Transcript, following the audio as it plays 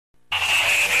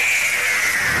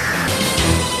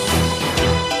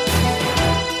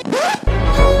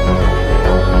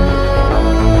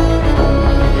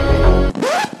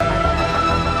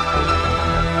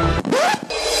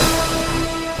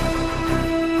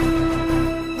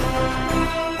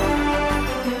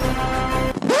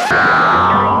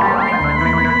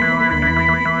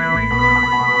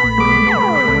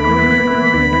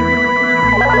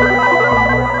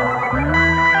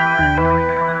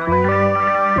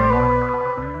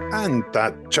And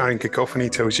that jarring cacophony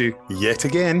tells you, yet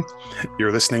again,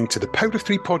 you're listening to the Power of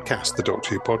Three podcast, the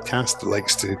Doctor Who podcast that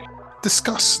likes to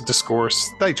discuss, discourse,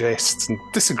 digest, and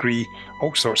disagree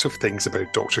all sorts of things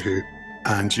about Doctor Who.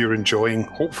 And you're enjoying,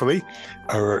 hopefully,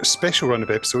 our special run of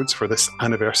episodes for this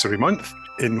anniversary month,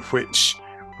 in which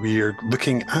we're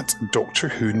looking at Doctor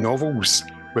Who novels,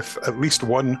 with at least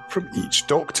one from each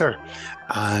Doctor.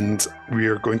 And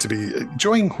we're going to be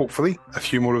enjoying, hopefully, a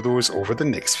few more of those over the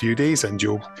next few days, and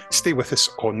you'll stay with us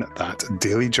on that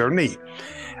daily journey.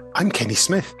 I'm Kenny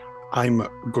Smith. I'm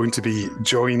going to be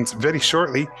joined very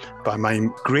shortly by my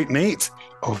great mate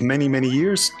of many, many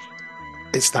years.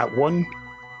 It's that one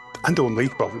and only,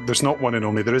 well, there's not one and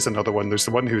only, there is another one. There's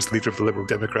the one who was leader of the Liberal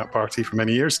Democrat Party for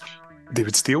many years,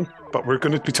 David Steele. But we're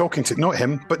going to be talking to, not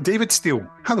him, but David Steele.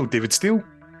 Hello, David Steele.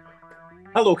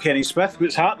 Hello, Kenny Smith.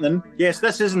 What's happening? Yes,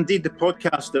 this is indeed the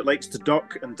podcast that likes to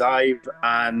duck and dive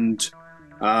and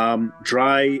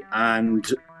dry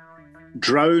and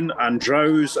drown and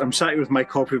drowse. I'm sat here with my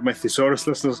copy of my thesaurus,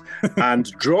 listeners, and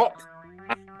drop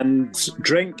and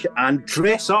drink and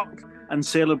dress up and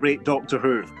celebrate Doctor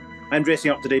Who. I'm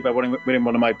dressing up today by wearing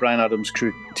one of my Bryan Adams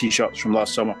crew T-shirts from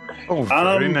last summer. Oh,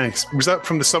 very nice. Was that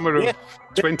from the summer of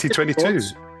 2022?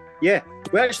 Yeah.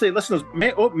 Well, actually, listeners,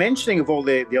 mentioning of all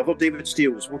the other David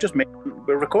Steeles,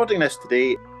 we're recording this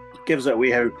today. It gives it away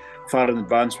how far in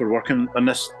advance we're working on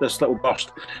this little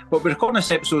burst. But we're recording this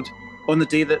episode on the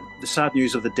day that the sad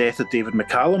news of the death of David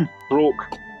McCallum broke.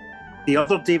 The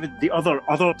other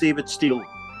David Steele.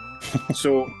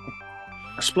 So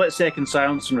a split second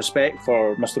silence and respect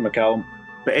for Mr. McCallum.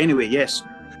 But anyway, yes,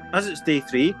 as it's day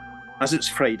 3, as it's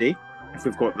Friday, if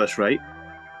we've got this right,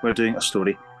 we're doing a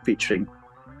story featuring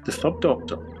the Third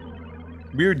Doctor.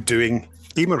 We're doing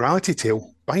Amorality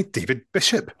Tale by David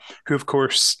Bishop, who, of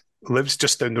course, lives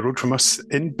just down the road from us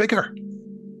in Biggar,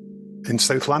 in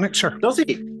South Lanarkshire. Does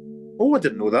he? Oh, I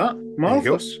didn't know that.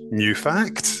 Marvellous. New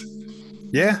fact.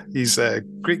 Yeah, he's a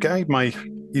great guy.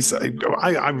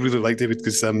 I really like David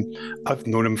because I've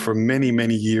known him for many,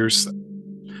 many years,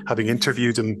 having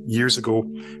interviewed him years ago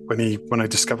when I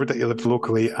discovered that he lived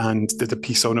locally, and did a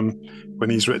piece on him when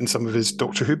he's written some of his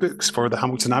Doctor Who books for the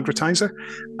Hamilton Advertiser,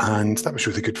 and that was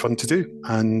really good fun to do.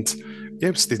 And yeah,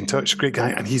 we stayed in touch. Great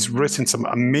guy, and he's written some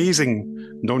amazing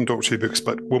non-Doctor Who books,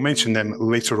 but we'll mention them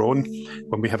later on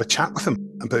when we have a chat with him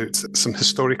about some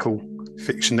historical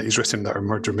fiction that he's written that are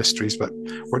murder mysteries. But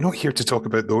we're not here to talk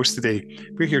about those today.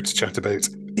 We're here to chat about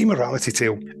Amorality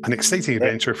Tale, an exciting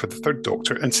adventure for the Third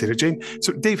Doctor and Sarah Jane.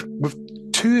 So, Dave, with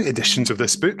 2 editions of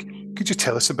this book, could you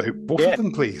tell us about both of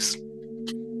them, please?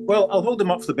 Well, I'll hold them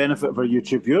up for the benefit of our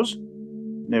YouTube viewers.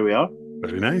 There we are.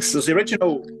 Very nice. There's the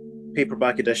original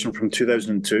paperback edition from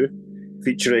 2002,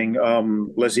 featuring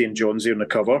Lizzie and Johnsy on the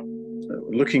cover.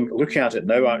 Looking at it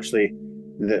now, actually,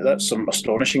 that's some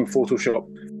astonishing Photoshop.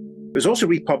 It was also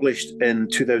republished in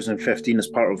 2015 as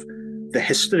part of the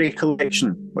History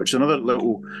Collection, which is another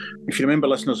little, if you remember,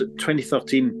 listeners,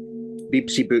 2013,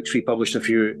 BBC Books republished a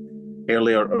few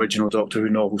earlier original Doctor Who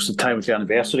novels at the time of the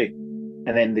anniversary.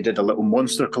 And then they did a little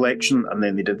monster collection, and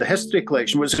then they did the History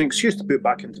Collection, which is an excuse to put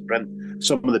back into print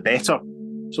some of the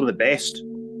best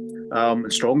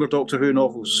and stronger Doctor Who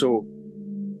novels. So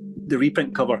the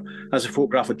reprint cover has a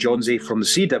photograph of Johnsy from the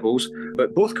Sea Devils,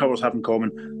 but both covers have in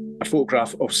common a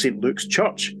photograph of St. Luke's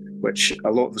Church, which a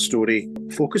lot of the story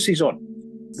focuses on.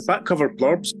 The back cover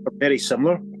blurbs are very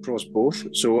similar across both,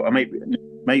 so I might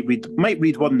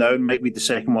read one now and might read the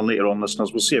second one later on,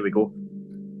 listeners. We'll see how we go.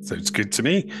 Sounds good to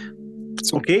me.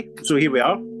 Okay, so here we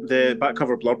are, the back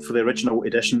cover blurb for the original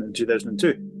edition in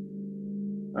 2002.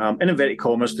 In inverted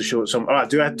commas to show some.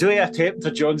 Do I attempt a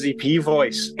Johnsy P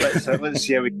voice? Let's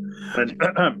see how we.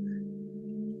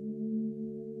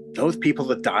 Those people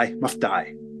that die must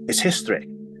die. It's history.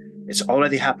 It's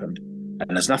already happened,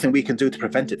 and there's nothing we can do to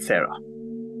prevent it, Thera.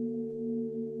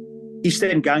 East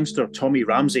End gangster Tommy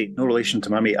Ramsey, no relation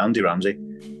to my mate Andy Ramsey,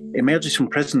 emerges from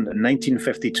prison in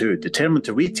 1952, determined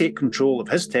to retake control of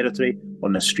his territory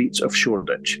on the streets of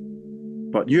Shoreditch.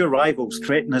 But new arrivals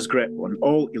threaten his grip on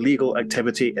all illegal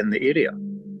activity in the area.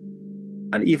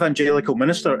 An evangelical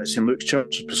minister at St. Luke's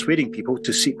Church is persuading people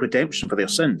to seek redemption for their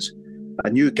sins.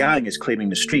 A new gang is claiming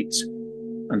the streets,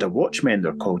 and a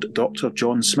watchmender called Dr.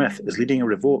 John Smith is leading a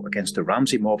revolt against the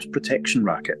Ramsey mob's protection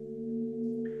racket.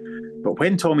 But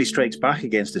when Tommy strikes back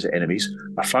against his enemies,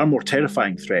 a far more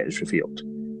terrifying threat is revealed.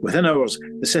 Within hours,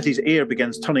 the city's air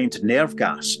begins turning into nerve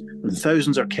gas, and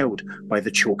thousands are killed by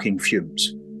the choking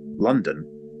fumes. London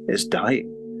is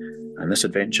dying. And this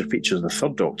adventure features the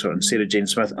Third Doctor and Sarah Jane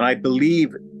Smith, and I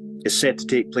believe is set to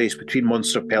take place between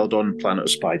Monster Peladon and Planet of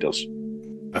Spiders.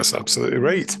 That's absolutely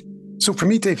right. So for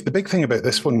me, Dave, the big thing about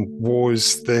this one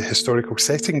was the historical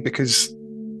setting, because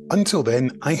until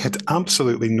then, I had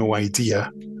absolutely no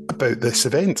idea about this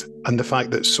event and the fact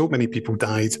that so many people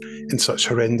died in such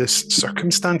horrendous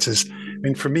circumstances. I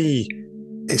mean, for me,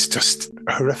 it's just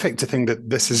horrific to think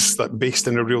that this is like based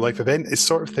in a real life event. It's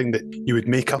sort of thing that you would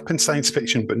make up in science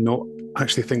fiction, but not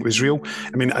actually think was real.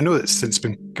 I mean, I know it's since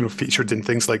been featured in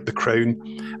things like The Crown,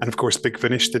 and of course Big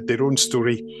Finish did their own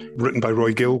story written by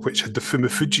Roy Gill, which had the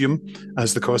fumifugium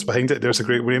as the cause behind it. There's a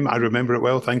great name. I remember it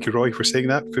well. Thank you, Roy, for saying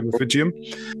that, fumifugium.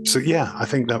 So yeah, I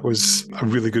think that was a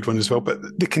really good one as well. But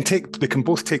they can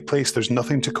both take place. There's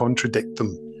nothing to contradict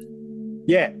them.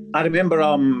 Yeah, I remember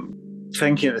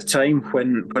thinking at the time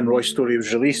when Roy's story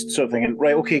was released, sort of thinking,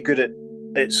 right, okay, good,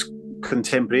 it's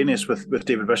contemporaneous with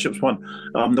David Bishop's one.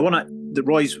 The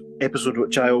Roy's episode,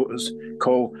 which I always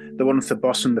call the one with the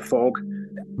bus and the fog.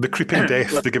 The Creeping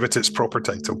Death, to give it its proper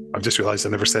title. I've just realised I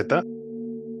never said that.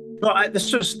 No, I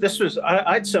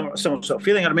had some sort of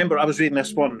feeling. I remember I was reading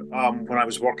this one when I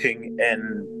was working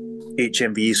in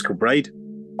HMV's Kilbride.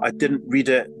 I didn't read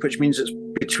it, which means it's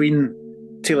between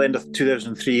tail end of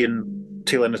 2003 and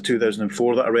tail end of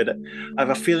 2004 that I read it. I have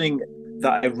a feeling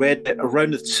that I read it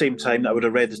around the same time that I would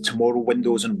have read the Tomorrow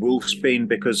Windows and Wolfsbane,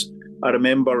 because I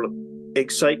remember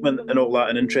excitement and all that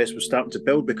and interest was starting to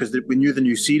build because we knew the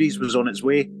new series was on its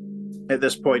way at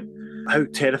this point. How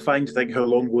terrifying to think how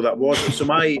long ago that was. So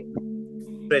my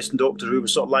interest in Doctor Who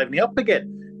was sort of livening up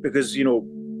again because,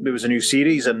 there was a new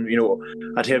series and,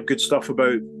 I'd heard good stuff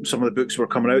about some of the books that were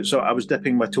coming out. So I was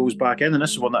dipping my toes back in, and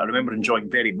this is one that I remember enjoying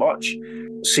very much.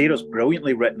 Sarah's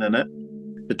brilliantly written in it.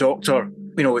 The Doctor,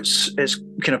 it's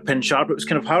kind of pin sharp. It was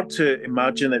kind of hard to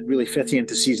imagine it really fitting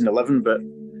into season 11, but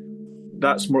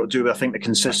that's more to do with, I think, the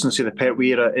consistency of the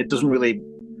Pertwee era. It doesn't really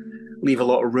leave a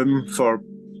lot of room for,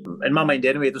 in my mind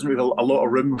anyway, it doesn't leave a lot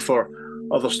of room for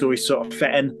other stories to sort of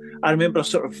fit in. I remember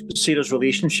sort of Sarah's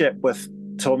relationship with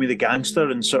Tommy the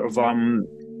gangster and sort of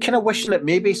kind of wishing that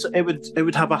maybe it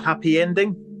would have a happy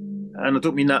ending. And I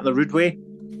don't mean that in a rude way.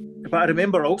 But I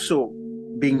remember also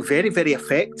being very, very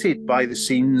affected by the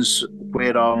scenes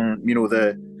where,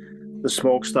 the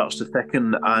smog starts to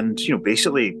thicken and,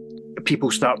 basically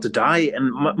people start to die.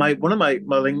 And one of my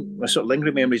sort of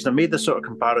lingering memories, and I made this sort of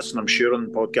comparison, I'm sure, on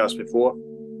the podcast before,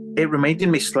 it reminded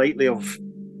me slightly of,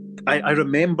 I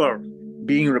remember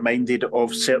being reminded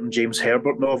of certain James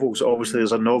Herbert novels. Obviously,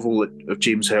 there's a novel of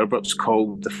James Herbert's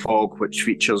called The Fog, which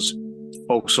features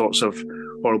all sorts of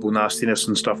horrible nastiness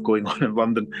and stuff going on in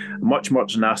London, much,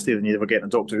 much nastier than you'd ever get in a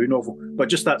Doctor Who novel. But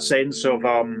just that sense of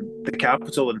the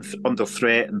capital and under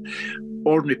threat and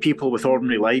ordinary people with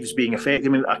ordinary lives being affected.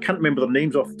 I mean, I can't remember their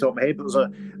names off the top of my head, but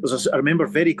I remember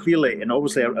very clearly, and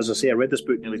obviously, as I say, I read this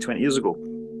book nearly 20 years ago.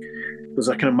 There's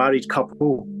a kind of married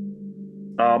couple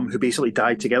who basically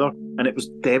died together, and it was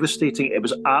devastating. It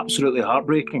was absolutely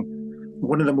heartbreaking.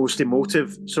 One of the most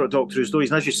emotive sort of Doctor Who stories.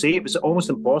 And as you say, it was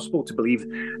almost impossible to believe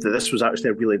that this was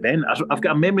actually a real event. I've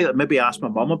got a memory that maybe I asked my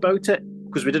mum about it,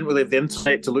 because we didn't really have the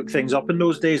internet to look things up in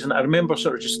those days. And I remember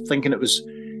sort of just thinking it was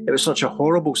such a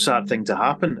horrible, sad thing to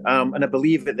happen. And I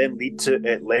believe it then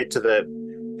led to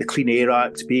the Clean Air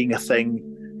Act being a thing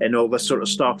and all this sort of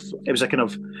stuff. It was a kind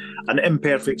of an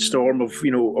imperfect storm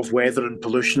of weather and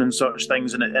pollution and such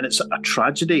things. And it's a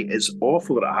tragedy. It's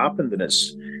awful that it happened, and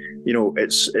it's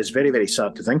very, very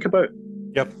sad to think about.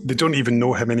 Yep, they don't even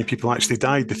know how many people actually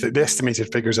died. The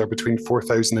estimated figures are between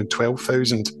 4,000 and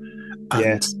 12,000. And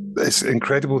yeah, it's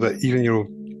incredible that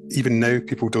even now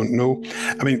people don't know.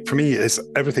 I mean, for me, it's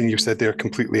everything you've said there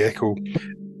completely echo.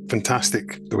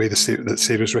 Fantastic the way that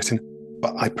Sarah's written.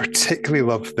 But I particularly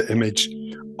love the image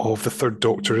of the Third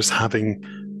Doctor as having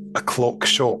a clock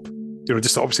shop.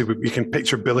 Just obviously we can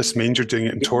picture Billis Manger doing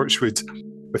it in Torchwood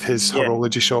with his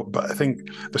horology shop, but I think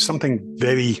there's something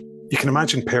you can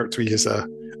imagine Pertwee as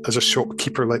a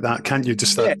shopkeeper like that, can't you?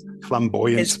 Just that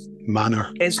flamboyant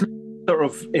manner. It's sort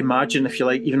of, imagine, if you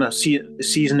like, even a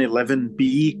season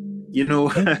 11B,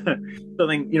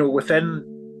 something, within.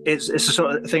 It's a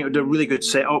sort of thing. It would be a really good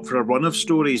setup for a run of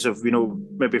stories of,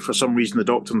 maybe for some reason the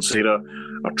Doctor and Sarah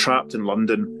are trapped in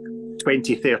London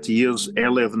 20, 30 years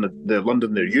earlier than the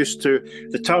London they're used to.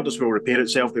 The TARDIS will repair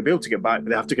itself. They'll be able to get back, but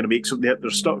they have to kind of make something. They're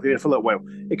stuck there for a little while.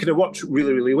 It could have worked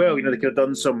really, really well. They could have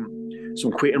done some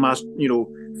Quatermass,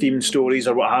 themed stories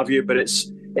or what have you. But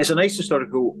it's a nice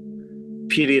historical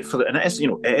period for and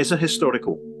it is a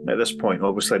historical at this point.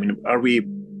 Obviously, I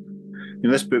mean,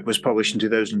 this book was published in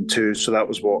 2002, so that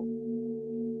was what,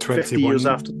 50 years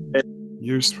after.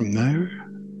 Years from now.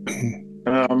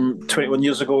 21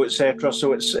 years ago, etc.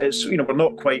 So it's we're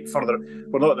not quite further.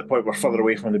 We're not at the point we're further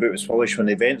away from when the book was published, from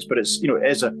the events, but it's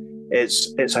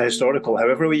a historical,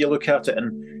 however way you look at it.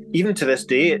 And even to this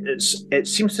day, it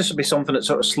seems to be something that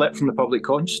sort of slipped from the public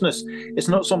consciousness. It's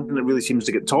not something that really seems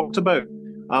to get talked about.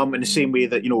 In the same way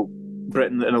that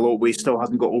Britain, in a lot of ways, still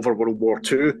hasn't got over World War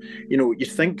II. You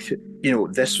think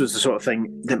this was the sort of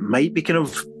thing that might be kind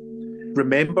of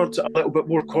remembered a little bit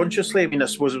more consciously. I mean, I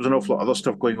suppose there was an awful lot of other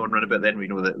stuff going on around about then.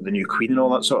 The new Queen and all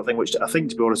that sort of thing. Which I think,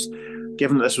 to be honest,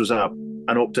 given that this was an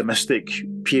optimistic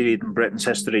period in Britain's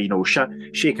history,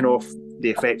 shaking off the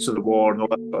effects of the war and all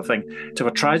that sort of thing, to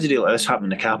have a tragedy like this happen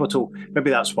in the capital, maybe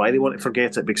that's why they want to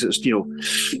forget it, because it's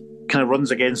kind of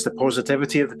runs against the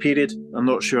positivity of the period. I'm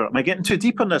not sure. Am I getting too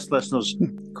deep on this, listeners?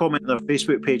 Comment on our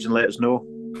Facebook page and let us know.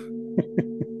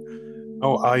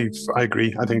 Oh, I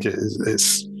agree. I think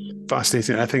it's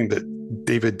fascinating. I think that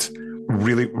David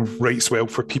really writes well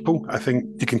for people. I think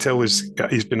you can tell he's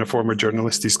been a former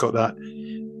journalist. He's got that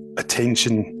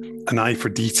attention, an eye for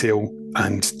detail,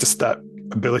 and just that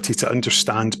ability to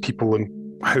understand people and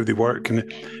how they work.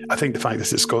 And I think the fact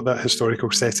that it's got that historical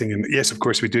setting, and yes, of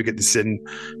course, we do get the Zin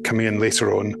coming in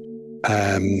later on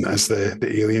as the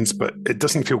aliens, but it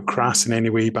doesn't feel crass in any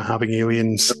way by having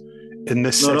aliens in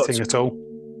this setting at all.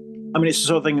 I mean, it's the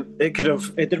sort of thing, it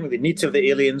didn't really need to have the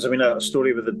aliens. I mean, a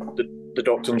story with the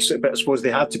Doctor, but I suppose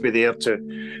they had to be there to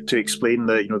explain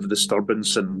the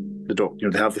disturbance, and the Doctor,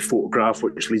 they have the photograph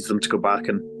which leads them to go back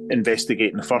and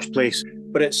investigate in the first place.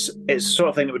 But it's the sort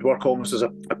of thing that would work almost as a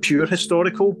pure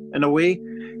historical, in a way,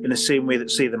 in the same way that,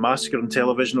 say, the massacre on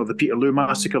television, or the Peterloo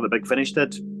massacre that Big Finish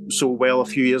did so well a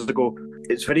few years ago.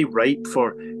 It's very ripe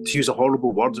for, to use a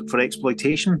horrible word, for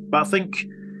exploitation. But I think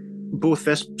both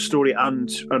this story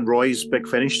and Roy's Big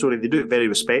Finish story, they do it very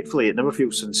respectfully. It never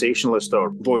feels sensationalist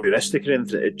or voyeuristic or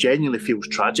anything. It genuinely feels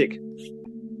tragic.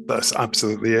 That's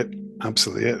absolutely it.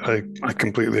 Absolutely it. I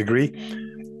completely agree.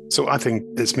 So I think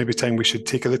it's maybe time we should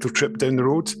take a little trip down the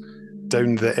road,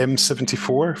 down the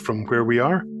M74 from where we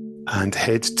are, and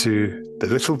head to the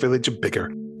little village of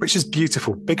Biggar, which is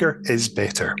beautiful. Biggar is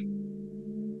better.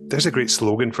 There's a great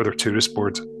slogan for their tourist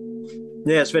board.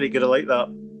 Yeah, it's very good. I like that.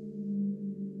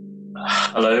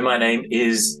 Hello, my name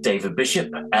is David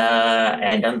Bishop,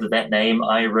 and under that name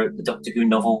I wrote the Doctor Who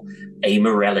novel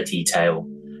Amorality Tale,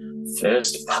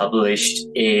 first published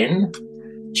in,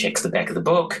 checks the back of the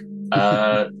book,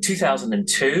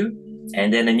 2002,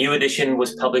 and then a new edition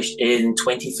was published in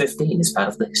 2015 as part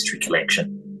of the History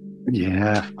Collection.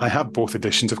 Yeah, I have both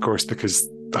editions, of course, because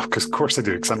of course I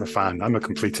do, because I'm a fan. I'm a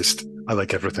completist. I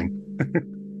like everything.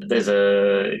 There's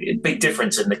a big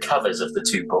difference in the covers of the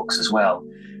two books as well.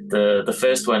 The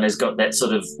first one has got that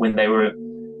sort of, when they were,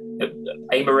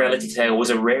 Amorality Tale was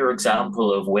a rare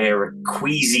example of where a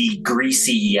queasy,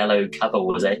 greasy yellow cover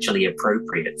was actually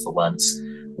appropriate for once,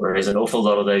 whereas an awful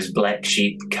lot of those black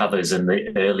sheep covers in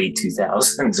the early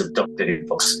 2000s of Doctor Who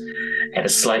books had a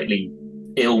slightly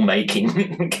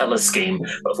ill-making colour scheme,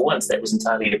 but for once that was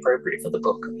entirely appropriate for the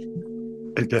book.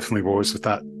 It definitely was, with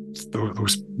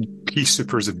those peace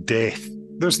supers of death.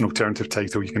 There's an alternative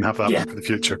title. You can have that one for the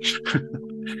future.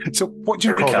 So what do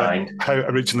you call it? How it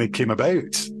originally came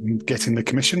about, getting the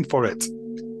commission for it?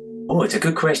 Oh, it's a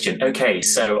good question. Okay,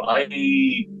 so I'd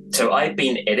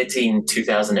been editing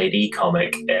 2000 AD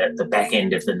comic at the back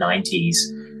end of the 90s,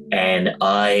 and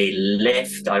I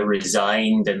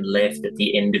resigned and left at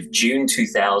the end of June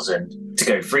 2000 to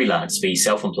go freelance, be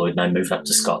self-employed, and I moved up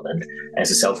to Scotland as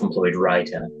a self-employed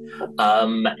writer.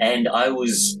 And I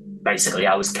was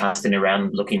casting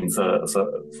around looking for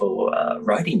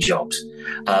writing jobs.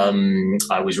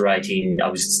 I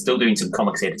was still doing some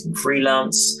comics editing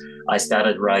freelance. I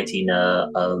started writing a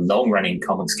long-running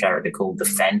comics character called The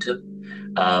Phantom,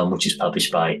 which is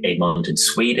published by Egmont in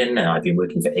Sweden. And I've been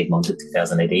working for Egmont at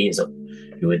 2000 AD,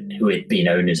 who had been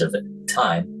owners of it at the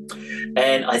time.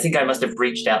 And I think I must have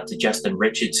reached out to Justin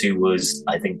Richards, who was,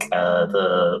 I think,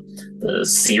 the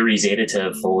series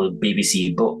editor for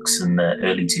BBC Books in the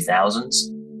early 2000s.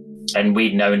 And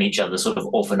we'd known each other sort of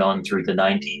off and on through the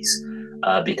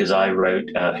 90s because I wrote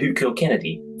Who Killed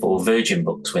Kennedy for Virgin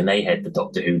Books when they had the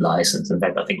Doctor Who license. In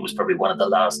fact, I think it was probably one of the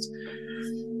last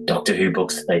Doctor Who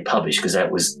books that they published, because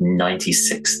that was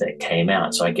 96 that came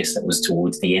out. So I guess that was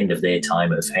towards the end of their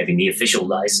time of having the official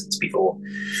license before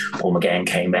Paul McGann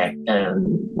came back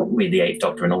with the Eighth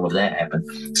Doctor and all of that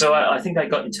happened. So I think I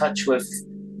got in touch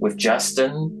with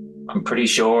Justin, I'm pretty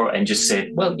sure, and just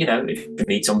said, well, if you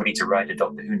need somebody to write a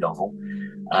Doctor Who novel,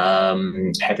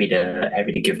 happy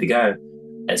to give it a go.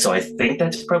 And so I think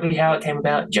that's probably how it came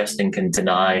about. Justin can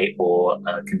deny or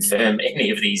confirm any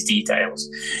of these details.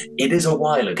 It is a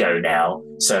while ago now,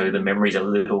 so the memory's a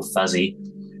little fuzzy.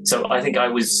 So I think I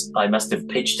must have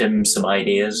pitched him some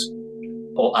ideas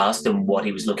or asked him what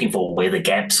he was looking for, where the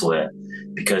gaps were.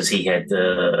 because he had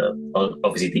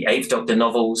obviously the Eighth Doctor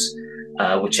novels,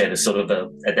 which had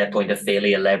at that point, a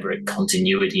fairly elaborate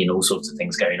continuity and all sorts of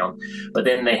things going on. But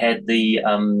then they had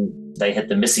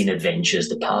the Missing Adventures,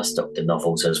 the Past Doctor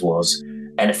novels as was.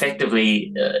 And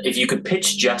effectively, if you could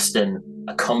pitch Justin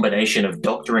a combination of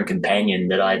Doctor and Companion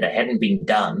that either hadn't been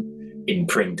done in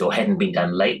print or hadn't been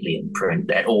done lately in print,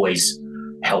 that always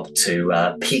helped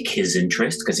to pique his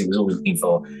interest, because he was always looking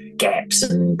for gaps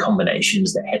and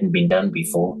combinations that hadn't been done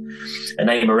before. And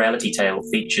Amorality Tale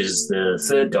features the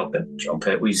third Doctor, John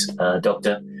Pertwee's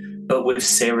Doctor, but with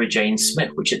Sarah Jane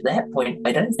Smith, which at that point,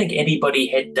 I don't think anybody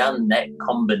had done that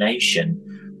combination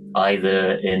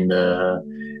either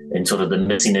in sort of the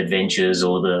Missing Adventures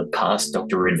or the Past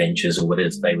Doctor Adventures, or whatever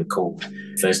they were called,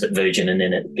 first at Virgin and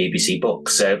then at BBC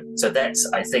Books. So that's,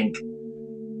 I think,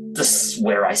 this is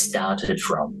where I started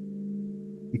from.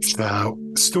 It's a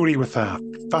story with a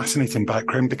fascinating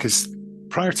background, because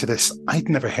prior to this, I'd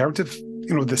never heard of,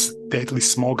 this deadly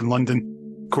smog in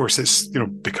London. Of course, it's,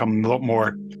 become a lot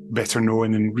more better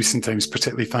known in recent times,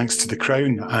 particularly thanks to The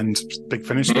Crown and Big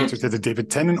Finish. Doctor did the David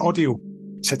Tennant audio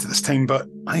set at this time, but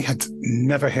I had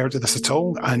never heard of this at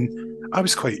all, and I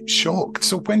was quite shocked.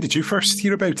 So when did you first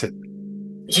hear about it?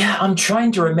 Yeah, I'm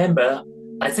trying to remember.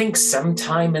 I think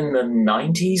sometime in the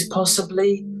 90s,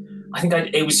 possibly. I think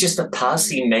it was just a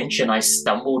passing mention I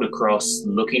stumbled across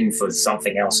looking for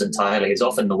something else entirely. It's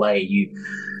often the way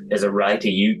as a writer,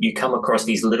 you come across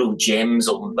these little gems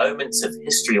or moments of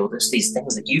history, or just these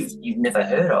things that you've never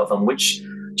heard of, and which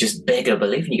just beg a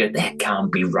belief, and you go, that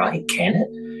can't be right, can it?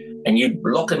 And you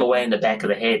lock them away in the back of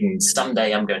the head, and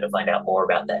someday I'm going to find out more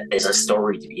about that. There's a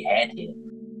story to be had here.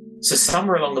 So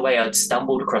somewhere along the way, I'd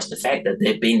stumbled across the fact that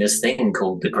there'd been this thing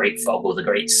called the Great Fog or the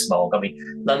Great Smog. I mean,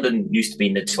 London used to be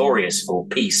notorious for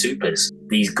pea supers,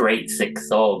 these great thick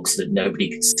fogs that nobody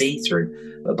could see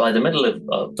through. But by the middle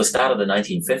of the start of the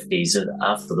 1950s,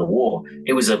 after the war,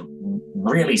 it was a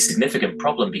really significant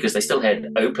problem, because they still had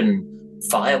open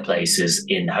fireplaces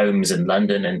in homes in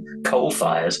London and coal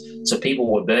fires. So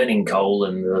people were burning coal,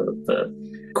 and the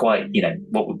quite,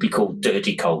 what would be called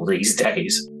dirty coal these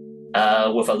days.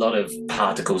 With a lot of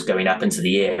particles going up into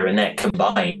the air, and that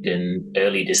combined in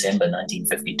early December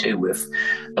 1952 with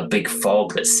a big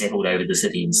fog that settled over the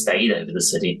city and stayed over the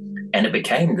city, and it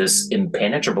became this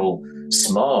impenetrable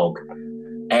smog.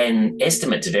 And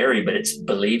estimates vary, but it's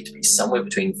believed to be somewhere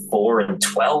between 4,000 and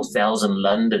 12,000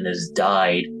 Londoners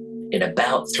died in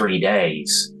about 3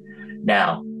 days.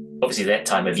 Now, obviously, that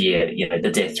time of year,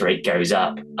 the death rate goes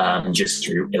up just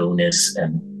through illness,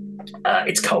 and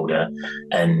it's colder,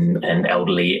 and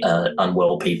elderly,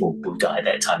 unwell people will die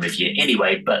that time of year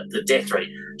anyway, but the death rate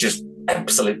just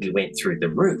absolutely went through the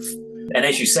roof. And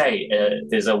as you say,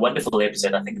 there's a wonderful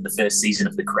episode, I think, in the first season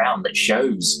of The Crown that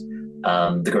shows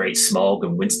the Great Smog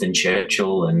and Winston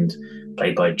Churchill, and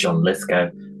played by John Lithgow.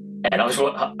 And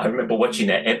I remember watching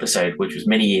that episode, which was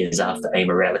many years after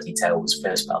Amorality Tale was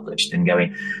first published, and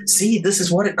going, see, this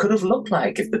is what it could have looked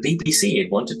like if the BBC had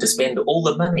wanted to spend all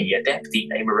the money adapting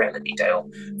Amorality Tale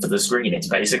for the screen. It's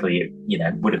basically,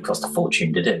 would have cost a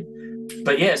fortune to do.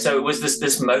 But yeah, so it was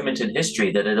this moment in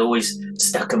history that had always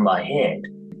stuck in my head.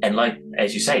 And like,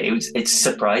 as you say, it's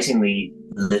surprisingly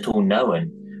little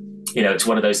known. It's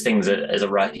one of those things that as a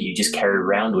writer you just carry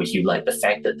around with you, like the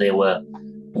fact that there were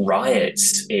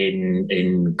riots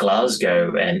in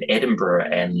Glasgow and Edinburgh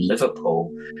and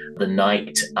Liverpool the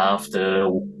night after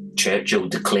Churchill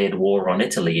declared war on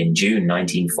Italy in June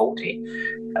 1940.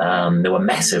 There were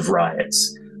massive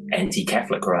riots,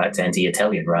 anti-Catholic riots,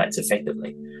 anti-Italian riots,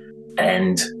 effectively.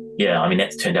 And yeah, I mean,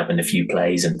 that's turned up in a few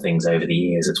plays and things over the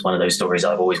years. It's one of those stories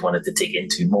I've always wanted to dig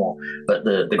into more. But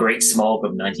the Great Smog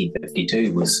of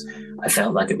 1952 I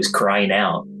felt like it was crying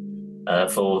out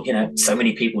for, so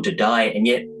many people to die, and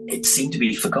yet it seemed to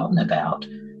be forgotten about.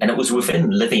 And it was within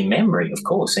living memory, of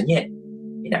course, and yet,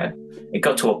 it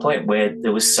got to a point where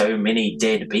there was so many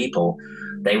dead people,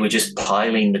 they were just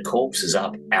piling the corpses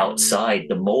up outside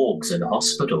the morgues and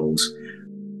hospitals,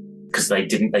 because they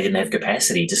didn't have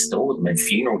capacity to store them, and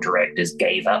funeral directors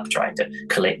gave up trying to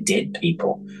collect dead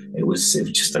people. It was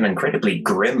just an incredibly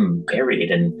grim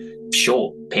period and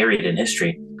short period in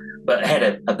history. But it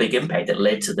had a big impact. It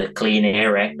led to the Clean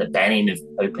Air Act, the banning of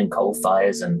open coal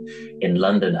fires in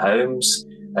London homes,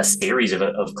 a series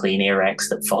of Clean Air Acts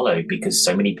that followed, because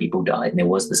so many people died and there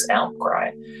was this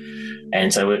outcry.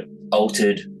 And so it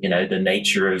altered, the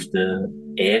nature of the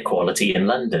air quality in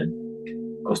London.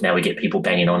 Of course, now we get people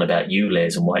banging on about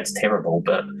ULEZ and why it's terrible,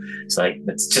 but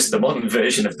it's just the modern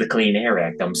version of the Clean Air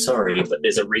Act. I'm sorry, but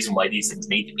there's a reason why these things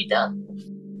need to be done.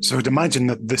 So I'd imagine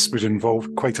that this would involve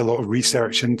quite a lot of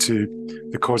research into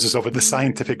the causes of it, the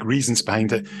scientific reasons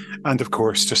behind it, and of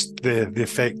course, just the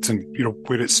effect and,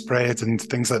 where it spread and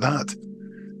things like that.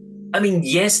 I mean,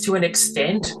 yes, to an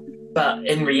extent, but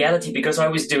in reality, because I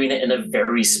was doing it in a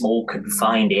very small,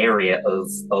 confined area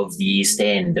of the East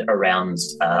End around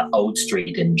Old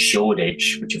Street and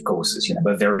Shoreditch, which of course is,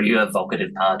 a very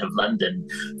evocative part of London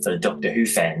for Doctor Who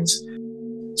fans.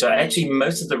 So actually,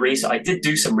 most of the research, I did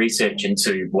do some research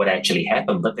into what actually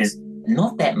happened, but there's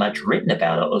not that much written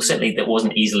about it, or certainly that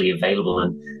wasn't easily available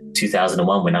in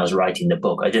 2001 when I was writing the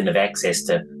book. I didn't have access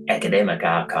to academic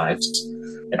archives,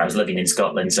 and I was living in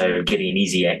Scotland, so getting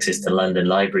easy access to London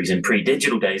libraries in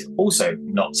pre-digital days, also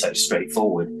not so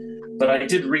straightforward. But I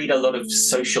did read a lot of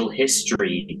social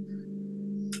history.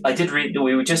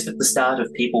 We were just at the start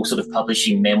of people sort of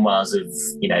publishing memoirs of,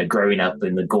 growing up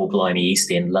in the Gorblimey East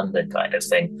End London kind of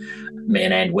thing,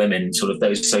 men and women, sort of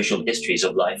those social histories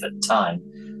of life at the time.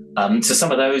 So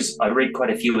some of those, I read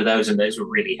quite a few of those, and those were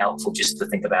really helpful just to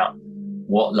think about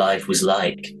what life was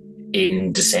like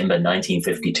in December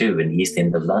 1952 in the East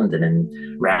End of London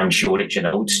and round Shoreditch and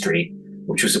Old Street,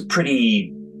 which was a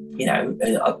pretty,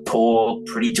 a poor,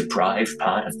 pretty deprived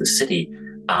part of the city.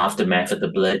 Aftermath of the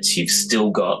Blitz, you've still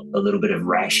got a little bit of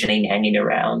rationing hanging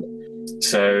around.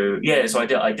 So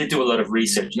I did do a lot of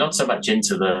research, not so much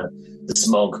into the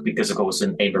smog, because of course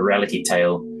in Amorality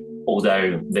Tale,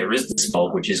 although there is the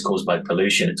smog which is caused by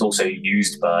pollution, it's also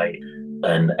used by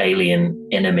an alien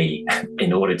enemy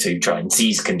in order to try and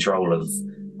seize control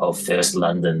of first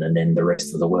London and then the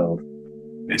rest of the world.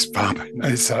 It's fab.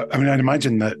 I'd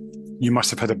imagine that you must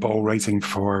have had a ball writing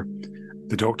for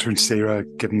the Doctor and Sarah,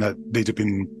 given that they'd have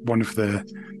been one of the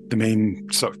main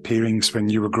sort of pairings when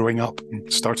you were growing up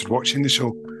and started watching the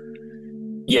show.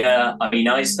 Yeah,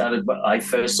 I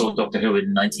first saw Doctor Who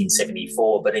in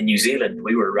 1974, but in New Zealand,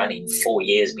 we were running 4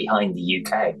 years behind the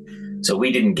UK. So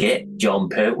we didn't get John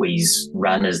Pertwee's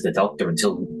run as the Doctor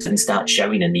didn't start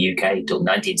showing in the UK until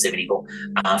 1974,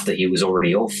 after he was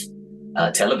already off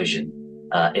television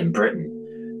in Britain.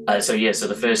 So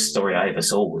the first story I ever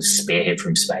saw was Spearhead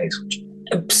from Space, which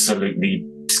absolutely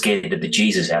scared the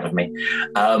Jesus out of me.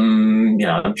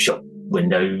 Shop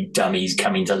window dummies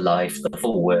coming to life, the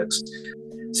full works.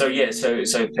 So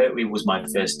Pertwee was my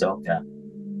first Doctor,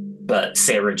 but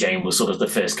Sarah Jane was sort of the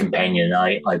first companion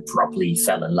I properly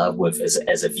fell in love with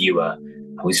as a viewer.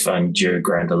 I always found Jo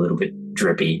Grant a little bit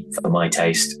drippy for my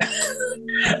taste.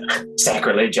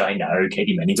 Sacrilege, I know.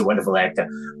 Katie Manning's a wonderful actor,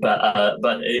 but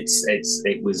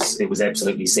it was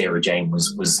absolutely Sarah Jane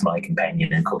was my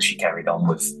companion, and of course she carried on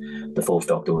with the Fourth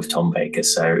Doctor with Tom Baker.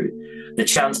 So the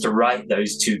chance to write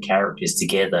those two characters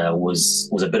together was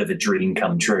a bit of a dream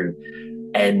come true.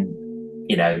 And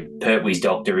Pertwee's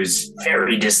Doctor is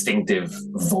very distinctive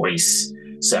voice,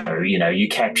 so you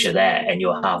capture that and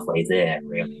you're halfway there,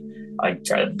 really.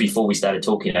 Before we started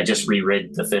talking, I just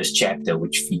reread the first chapter,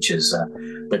 which features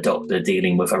the Doctor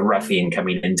dealing with a ruffian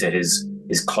coming into his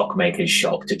clockmaker's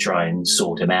shop to try and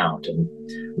sort him out, and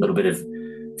a little bit of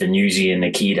Venusian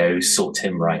Aikido sorts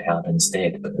him right out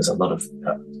instead. But there's a lot of,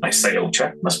 I say old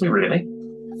chap, must we really?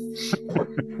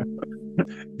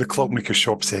 The clockmaker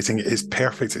shop setting is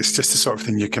perfect. It's just the sort of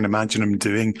thing you can imagine him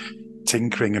doing,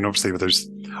 tinkering, and obviously there's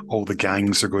all the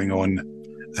gangs are going on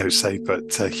outside,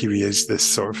 but here he is, this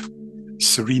sort of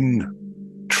serene,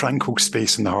 tranquil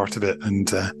space in the heart of it,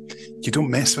 and you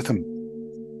don't mess with him.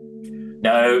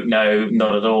 No,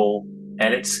 not at all.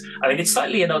 And it's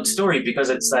slightly an odd story,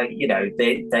 because it's like,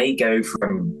 they go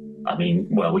from,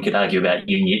 we could argue about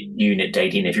unit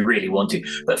dating if you really want to,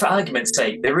 but for argument's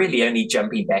sake, they're really only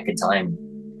jumping back in time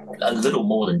a little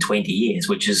more than 20 years,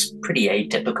 which is pretty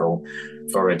atypical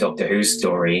for a Doctor Who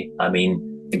story. I think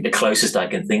the closest I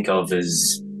can think of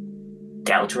is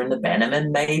Galter and the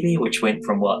Bannerman, maybe, which went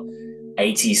from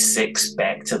 86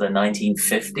 back to the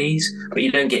 1950s, but you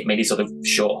don't get many sort of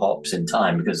short hops in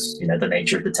time, because the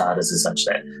nature of the TARDIS is such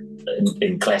that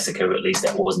in classic Who, at least,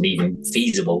 that wasn't even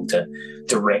feasible to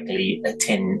directly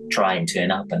try and turn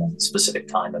up in a specific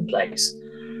time and place.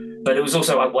 But it was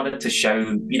also, I wanted to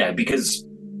show, because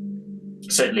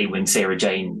certainly when Sarah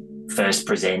Jane first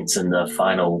presents in the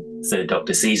final Third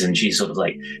Doctor season, she's sort of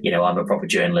like, I'm a proper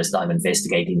journalist, I'm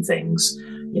investigating things.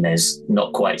 It's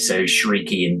not quite so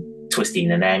shrieky and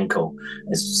twisting an ankle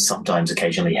as sometimes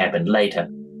occasionally happened later.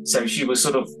 So she was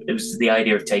it was the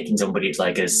idea of taking somebody who's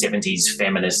like a 70s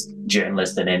feminist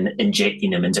journalist and then injecting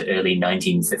them into early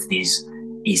 1950s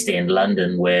East End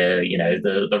London, where,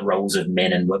 the roles of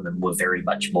men and women were very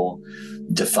much more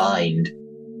defined.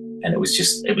 And it was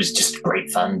just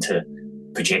great fun to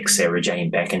project Sarah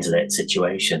Jane back into that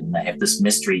situation. They have this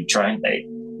mystery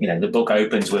the book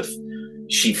opens with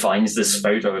she finds this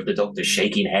photo of the Doctor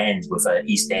shaking hands with an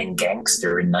East End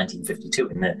gangster in 1952.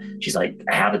 And she's like,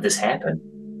 how did this happen?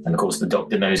 And of course, the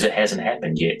Doctor knows it hasn't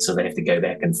happened yet. So they have to go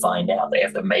back and find out. They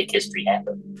have to make history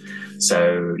happen.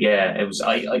 So, yeah, it was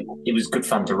good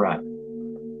fun to write.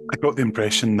 I got the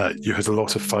impression that you had a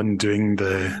lot of fun doing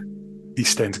the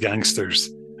East End gangsters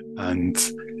and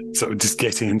sort of just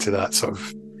getting into that sort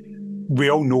of, we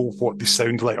all know what they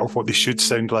sound like or what they should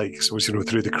sound like, so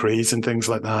through the craze and things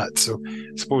like that. So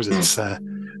I suppose it's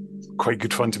quite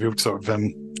good fun to be able to sort of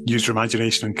use your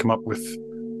imagination and come up with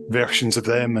versions of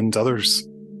them and others.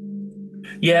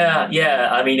 Yeah.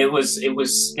 I mean, it was the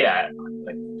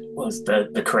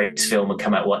craze film had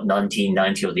come out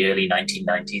 1990 or the early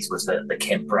 1990s was the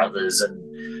Kemp brothers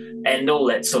and all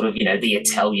that sort of, the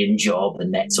Italian Job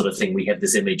and that sort of thing. We have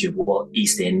this image of what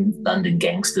East End London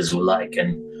gangsters were like.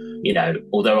 And,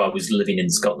 although I was living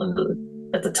in Scotland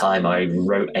at the time I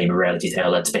wrote Amorality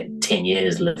Tale, I'd spent 10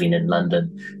 years living in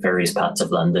London, various parts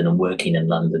of London and working in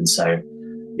London. So,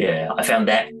 yeah, I found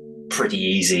that pretty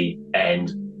easy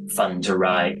and fun to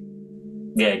write.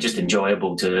 Yeah, just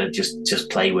enjoyable to just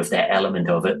play with that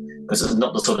element of it, because it's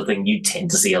not the sort of thing you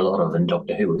tend to see a lot of in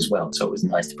Doctor Who as well. So it was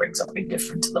nice to bring something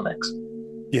different to the mix.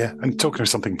 Yeah, and talking of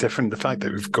something different, the fact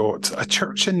that we've got a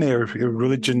church in there,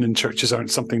 religion and churches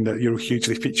aren't something that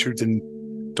hugely featured in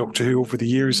Doctor Who over the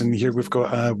years, and here we've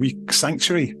got a wee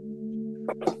sanctuary.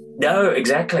 No,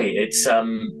 exactly. It's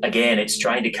again, it's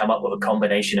trying to come up with a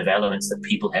combination of elements that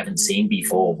people haven't seen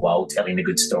before while telling a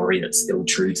good story that's still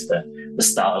true to the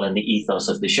style and the ethos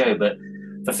of the show, but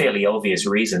for fairly obvious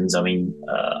reasons. I mean,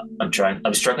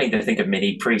 I'm struggling to think of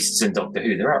many priests in Doctor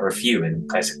Who. There are a few in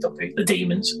classic Doctor Who, the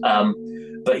demons.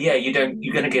 But yeah, you're going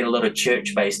to get a lot of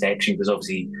church-based action because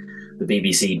obviously the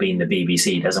BBC, being the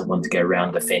BBC, doesn't want to go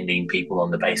around defending people on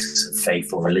the basis of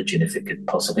faith or religion if it could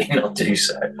possibly not do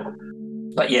so.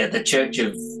 But yeah, the Church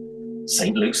of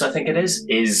St. Luke's, I think it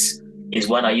is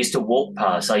one I used to walk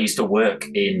past. I used to work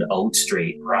in Old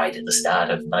Street right at the start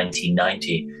of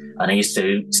 1990, and I used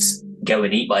to go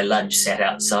and eat my lunch sat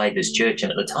outside this church,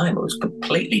 and at the time it was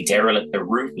completely derelict. The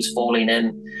roof was falling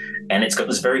in, and it's got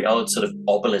this very odd sort of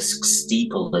obelisk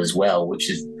steeple as well, which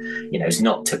is, is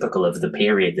not typical of the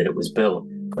period that it was built,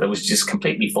 but it was just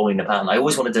completely falling apart. And I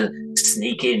always wanted to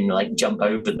sneak in, like jump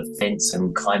over the fence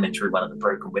and climb in through one of the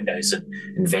broken windows and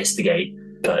investigate,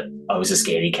 but I was a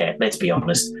scaredy cat, let's be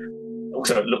honest.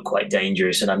 Also, it looked quite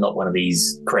dangerous, and I'm not one of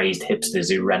these crazed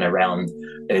hipsters who ran around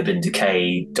Urban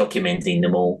Decay documenting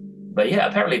them all. But yeah,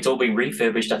 apparently it's all been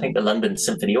refurbished. I think the London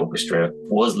Symphony Orchestra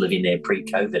was living there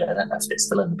pre-COVID. I don't know if it's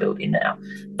still in the building now,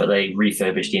 but they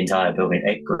refurbished the entire building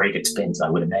at great expense, I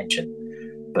would imagine.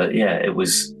 But yeah, it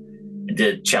was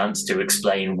the chance to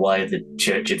explain why the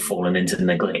church had fallen into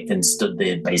neglect and stood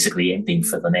there basically empty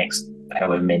for the next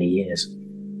however many years.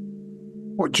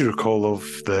 What do you recall of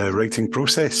the writing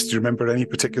process? Do you remember any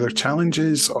particular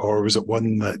challenges, or was it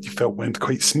one that you felt went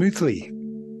quite smoothly?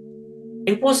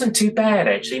 It wasn't too bad,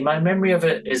 actually. My memory of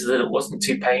it is that it wasn't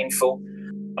too painful.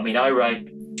 I mean, I write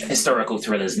historical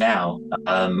thrillers now.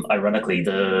 Ironically,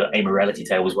 the Amorality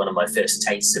Tale was one of my first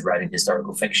tastes of writing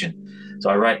historical fiction. So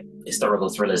I write historical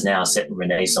thrillers now set in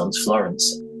Renaissance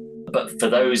Florence. But for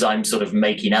those, I'm sort of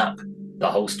making up the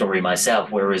whole story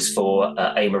myself, whereas for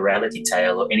Amorality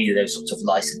Tale or any of those sorts of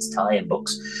licensed tie-in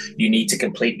books, you need to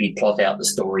completely plot out the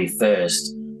story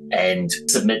first and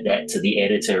submit that to the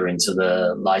editor and to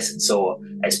the licensor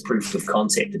as proof of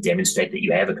concept to demonstrate that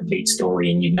you have a complete story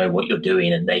and you know what you're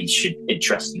doing, and they should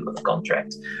entrust you with a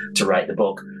contract to write the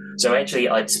book. So actually,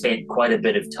 I'd spent quite a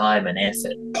bit of time and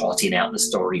effort plotting out the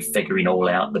story, figuring all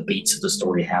out the beats of the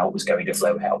story, how it was going to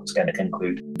flow, how it was going to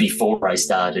conclude, before I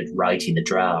started writing the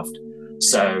draft.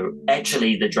 So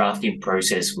actually, the drafting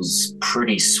process was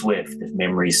pretty swift, if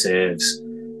memory serves.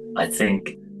 I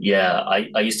think, yeah,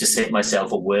 I used to set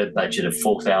myself a word budget of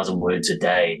 4,000 words a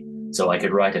day so I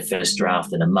could write a first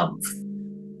draft in a month.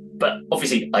 But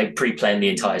obviously, I pre-planned the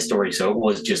entire story, so it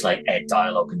was just like add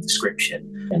dialogue and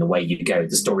description, and away you go.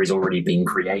 The story's already been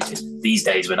created. These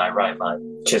days, when I write my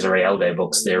Cesare Aldo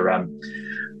books,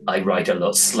 I write a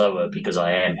lot slower because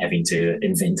I am having to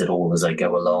invent it all as I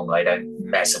go along. I don't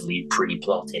massively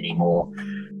pre-plot anymore.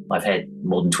 I've had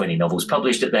more than 20 novels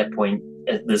published at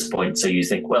this point, so you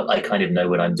think, well, I kind of know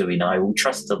what I'm doing. I will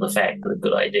trust to the fact that a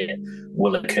good idea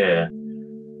will occur.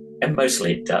 And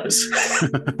mostly it does.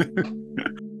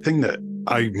 The thing that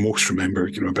I most remember,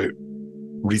 about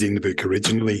reading the book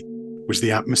originally was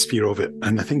the atmosphere of it.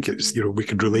 And I think it's, we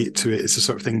could relate to it. It's the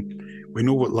sort of thing, we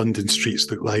know what London streets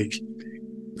look like.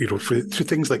 Through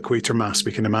things like Quatermass,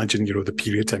 we can imagine, the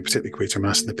period time, particularly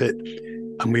Quatermass in the Pit.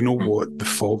 And we know what the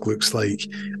fog looks like.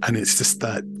 And it's just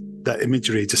that that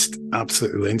imagery just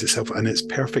absolutely lends itself, and it's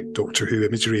perfect Doctor Who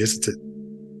imagery, isn't it?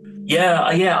 Yeah.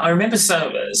 I remember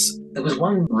there was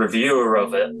one reviewer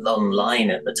of it online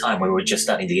at the time when we were just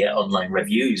starting to get online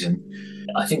reviews, and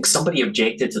I think somebody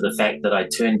objected to the fact that I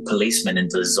turned policemen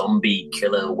into zombie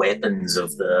killer weapons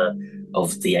of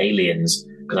the aliens,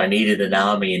 because I needed an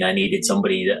army and I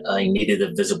needed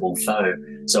a visible foe.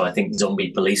 So I think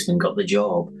zombie policemen got the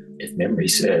job, if memory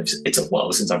serves. It's a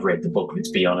while since I've read the book, let's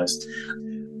be honest.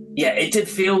 Yeah, it did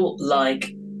feel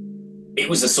like it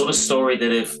was the sort of story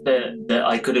that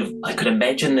I could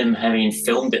imagine them having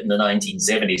filmed it in the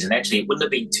 1970s, and actually it wouldn't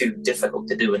have been too difficult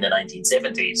to do in the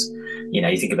 1970s. You know,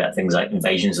 you think about things like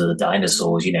Invasions of the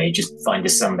Dinosaurs, you know, you just find a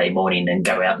Sunday morning and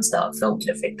go out and start filming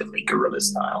effectively guerrilla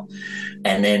style.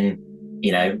 And then,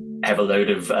 you know, have a load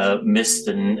of mist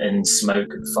and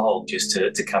smoke and fog just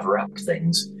to cover up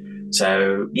things.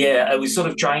 So, yeah, I was sort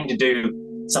of trying to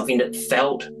do something that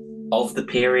felt of the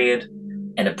period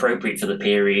and appropriate for the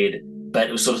period. But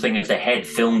it was sort of thing, if they had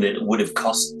filmed it, it would have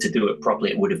cost to do it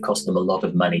properly. It would have cost them a lot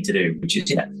of money to do, which is,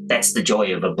 you know, that's the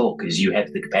joy of a book, is you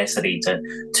have the capacity to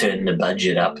turn the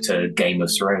budget up to Game of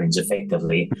Thrones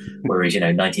effectively. Whereas, you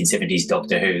know, 1970s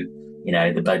Doctor Who, you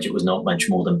know, the budget was not much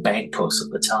more than Bagpuss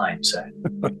at the time. So,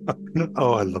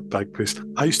 oh, I love Bagpuss.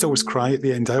 I used to always cry at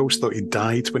the end. I always thought he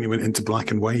died when he went into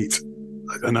black and white,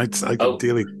 and I got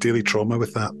daily trauma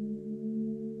with that.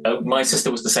 My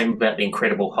sister was the same about the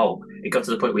Incredible Hulk. It got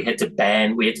to the point we had to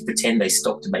pretend they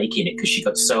stopped making it because she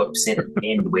got so upset at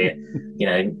the end where, you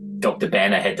know, Dr.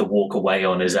 Banner had to walk away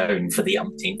on his own for the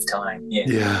umpteenth time.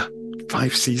 Yeah.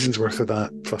 5 seasons worth of that,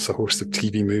 plus a host of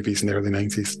TV movies in the early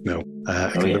 90s. No,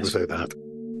 I can live without that.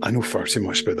 I know far too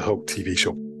much about the Hulk TV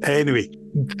show. Anyway,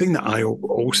 the thing that I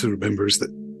also remember is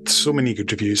that so many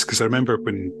good reviews, because I remember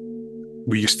when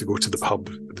we used to go to the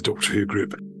pub, the Doctor Who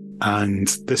group, and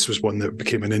this was one that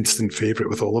became an instant favourite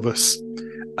with all of us.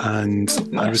 And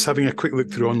I was having a quick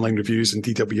look through online reviews and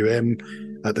DWM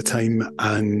at the time,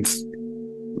 and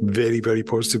very, very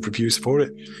positive reviews for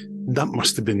it. That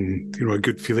must have been, you know, a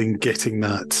good feeling getting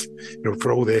that, you know,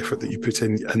 for all the effort that you put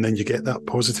in, and then you get that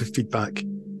positive feedback.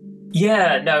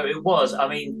 Yeah, no, it was. I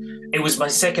mean, it was my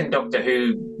second Doctor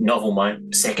Who novel, my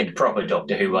second proper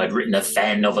Doctor Who. I'd written a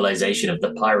fan novelisation of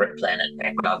The Pirate Planet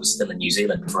back when I was still in New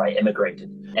Zealand before I emigrated.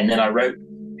 And then I wrote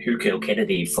Who Killed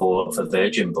Kennedy for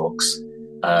Virgin Books,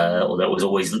 although it was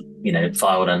always, you know,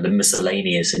 filed under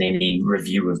miscellaneous in any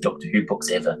review of Doctor Who books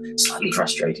ever. Slightly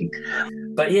frustrating.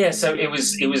 But yeah, so it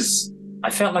was. I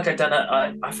felt like I'd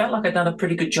done a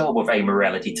pretty good job with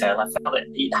Amorality Tale. I felt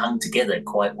it hung together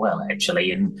quite well,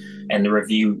 actually. And the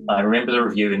review, I remember the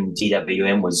review in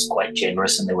DWM was quite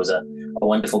generous, and there was a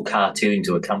wonderful cartoon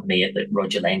to accompany it that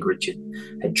Roger Langridge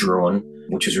had drawn,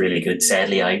 which was really good.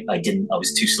 Sadly, I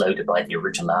was too slow to buy the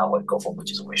original artwork of it,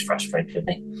 which is always frustrating for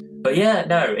me. But yeah,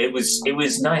 no, it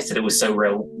was nice that it was so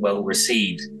well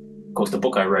received. Of course, the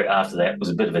book I wrote after that was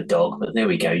a bit of a dog, but there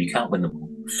we go. You can't win them all.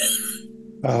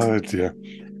 Oh dear.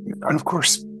 And of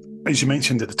course, as you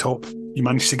mentioned at the top, you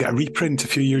managed to get a reprint a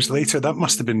few years later. That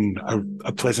must have been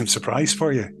a pleasant surprise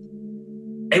for you.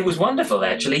 It was wonderful,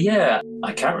 actually, yeah.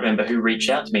 I can't remember who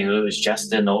reached out to me, whether it was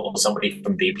Justin or somebody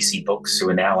from BBC Books, who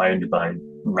are now owned by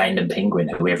Random Penguin,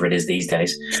 whoever it is these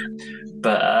days.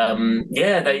 But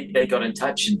yeah, they got in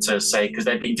touch and to say, because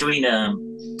they've been doing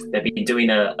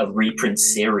a reprint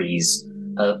series,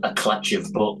 a clutch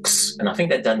of books, and I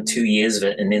think they'd done 2 years of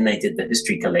it, and then they did the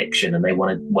history collection, and they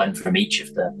wanted one from each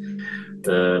of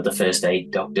the first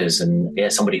 8 Doctors. And yeah,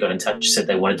 somebody got in touch, said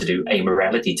they wanted to do a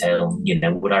Morality Tale. You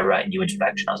know, would I write a new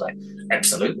introduction? I was like,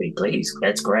 absolutely, please.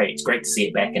 That's great. It's great to see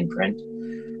it back in print.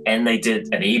 And they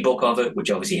did an ebook of it, which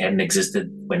obviously hadn't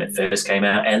existed when it first came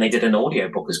out, and they did an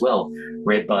audiobook as well,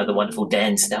 read by the wonderful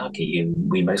Dan Starkey, who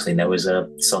we mostly know as a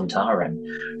Sontaran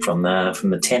from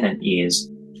the Tennant years.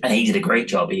 And he did a great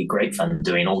job. He had great fun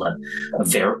doing all a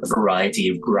variety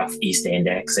of gruff East End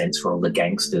accents for all the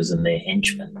gangsters and their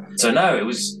henchmen. So no, it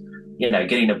was, you know,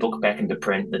 getting a book back into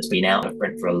print that's been out of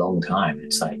print for a long time.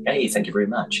 It's like, hey, thank you very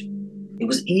much. It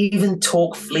was even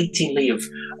talk fleetingly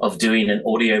of doing an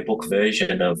audiobook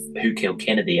version of Who Killed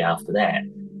Kennedy after that,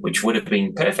 which would have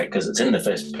been perfect because it's in the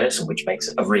first person, which makes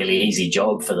it a really easy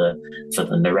job for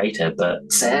the narrator.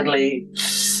 But sadly,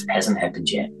 hasn't happened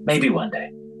yet. Maybe one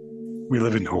day. We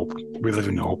live in hope.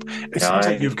 It seems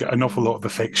like you've got an awful lot of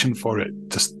affection for it,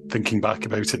 just thinking back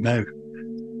about it now.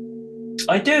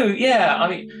 I do, yeah. I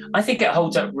mean, I think it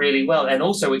holds up really well. And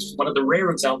also, it's one of the rare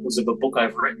examples of a book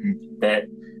I've written that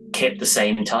kept the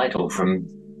same title from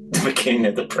the beginning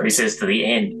of the process to the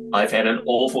end. I've had an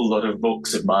awful lot of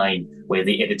books of mine where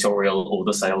the editorial or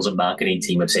the sales and marketing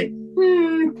team have said,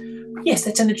 yes,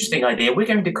 that's an interesting idea. We're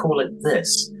going to call it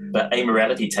this. But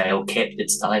Amorality Tale kept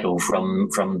its title from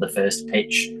the first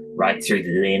pitch right through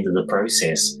to the end of the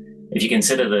process. If you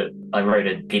consider that I wrote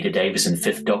a Peter Davison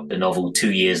Fifth Doctor novel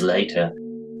 2 years later,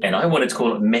 and I wanted to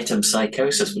call it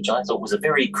Metempsychosis, which I thought was a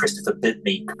very Christopher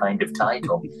Bidney kind of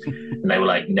title. And they were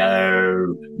like,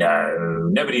 no,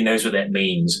 nobody knows what that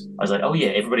means. I was like, oh yeah,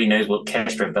 everybody knows what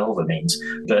Castrovelva means.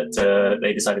 But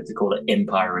they decided to call it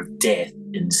Empire of Death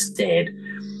instead.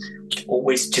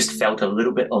 Always just felt a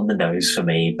little bit on the nose for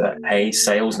me, but hey,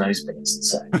 sales knows best.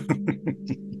 So.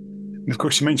 Of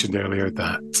course, you mentioned earlier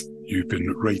that you've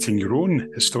been writing your own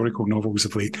historical novels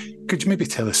of late. Could you maybe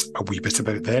tell us a wee bit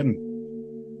about them?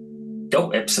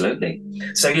 Oh, absolutely.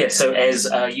 So as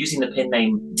using the pen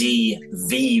name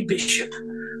D.V. Bishop,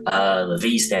 the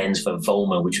V stands for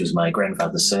Volmer, which was my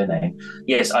grandfather's surname.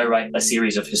 Yes, I write a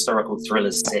series of historical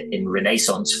thrillers set in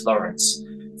Renaissance Florence,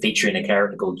 featuring a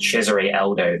character called Cesare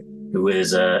Aldo,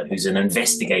 who's an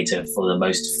investigator for the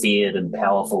most feared and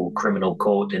powerful criminal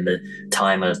court in the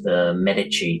time of the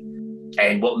Medici.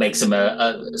 And what makes him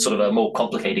a sort of a more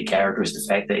complicated character is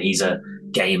the fact that he's a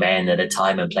gay man at a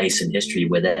time and place in history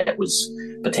where that was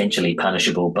potentially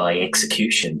punishable by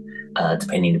execution,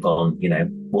 depending upon,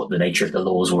 what the nature of the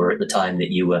laws were at the time that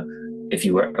if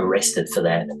you were arrested for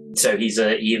that. So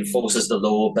he enforces the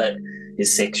law, but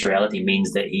his sexuality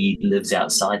means that he lives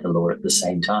outside the law at the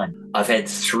same time. I've had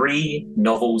 3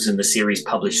 novels in the series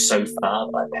published so far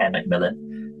by Pam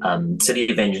Macmillan. City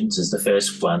of Vengeance is the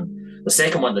first one. The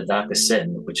second one, The Darkest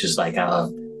Sin, which is like a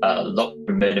locked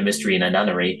murder mystery in a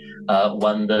nunnery,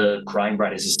 won the Crime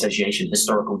Writers Association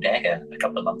Historical Dagger a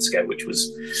couple of months ago, which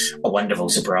was a wonderful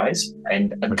surprise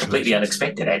and completely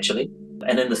unexpected, actually.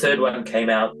 And then the third one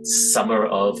came out summer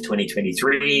of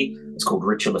 2023. It's called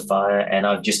Ritual of Fire, and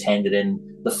I've just handed in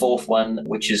the 4th one,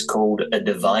 which is called A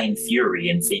Divine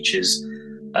Fury and features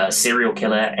serial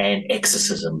killer and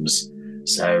exorcisms.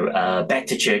 So back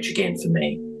to church again for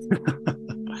me.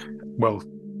 Well,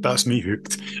 that's me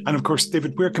hooked. And of course,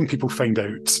 David, where can people find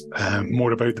out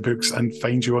more about the books and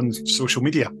find you on social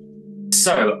media?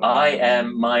 So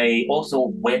my author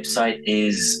website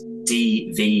is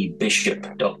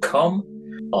dvbishop.com.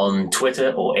 On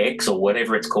Twitter or X or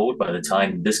whatever it's called by the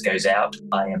time this goes out,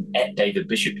 I am at David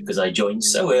Bishop because I joined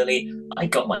so early, I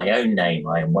got my own name.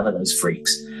 I am one of those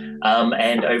freaks.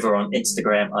 And over on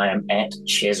Instagram, I am at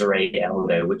Cesare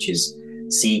Aldo, which is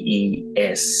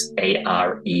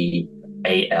CESAREALDO.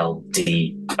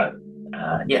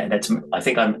 I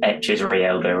think I'm at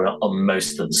Cesare Aldo on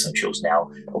most of the socials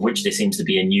now, of which there seems to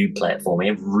be a new platform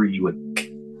every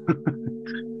week.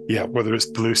 Yeah, whether it's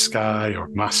Blue Sky or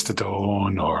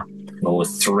Mastodon or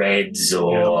Threads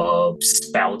or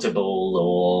Spoutable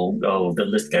or the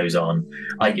list goes on.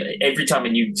 Every time a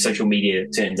new social media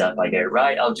turns up, I go,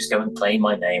 right, I'll just go and claim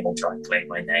my name or try and claim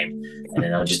my name, and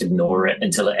then I'll just ignore it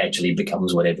until it actually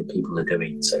becomes whatever people are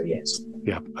doing. So yes.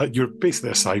 Yeah, you're basically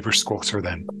a cyber squatter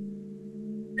then.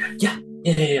 Yeah,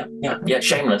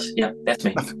 shameless. Yeah, that's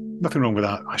me. Nothing wrong with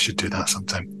that. I should do that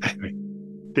sometime. Anyway.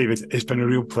 David, it's been a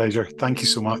real pleasure. Thank you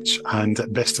so much, and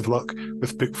best of luck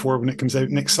with Book 4 when it comes out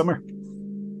next summer.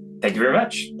 Thank you very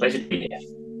much. Pleasure to be here.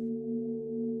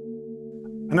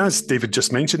 And as David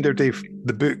just mentioned there, Dave,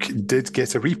 the book did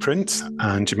get a reprint,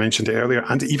 and you mentioned it earlier,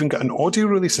 and it even got an audio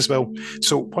release as well.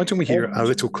 So why don't we hear a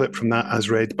little clip from that as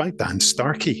read by Dan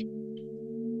Starkey.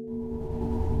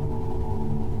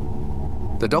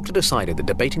 The Doctor decided that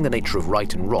debating the nature of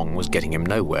right and wrong was getting him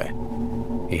nowhere.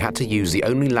 He had to use the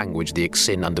only language the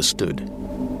Ixin understood.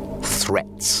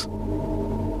 Threats.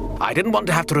 I didn't want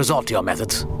to have to resort to your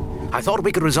methods. I thought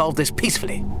we could resolve this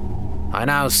peacefully. I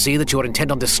now see that you are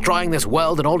intent on destroying this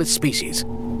world and all its species.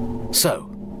 So,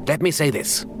 let me say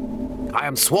this. I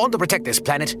am sworn to protect this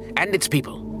planet and its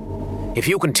people. If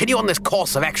you continue on this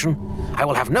course of action, I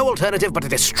will have no alternative but to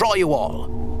destroy you all.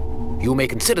 You may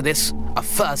consider this a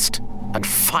first and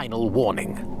final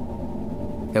warning.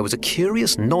 There was a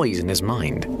curious noise in his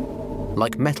mind,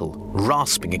 like metal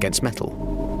rasping against metal.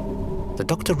 The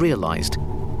Doctor realized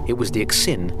it was the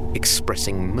Ixin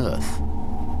expressing mirth.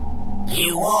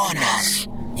 You warn us.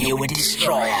 You would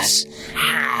destroy us.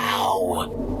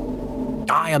 How?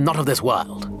 I am not of this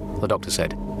world, the Doctor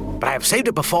said. But I have saved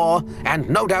it before, and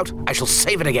no doubt I shall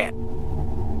save it again.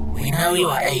 We know you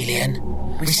are alien.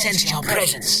 We sense your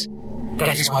presence.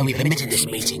 That is why we permitted this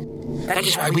meeting. That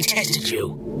is why we tested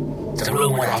you. The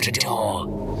room without a door.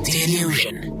 The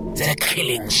illusion. The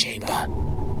killing chamber.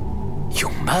 You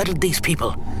murdered these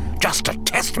people just to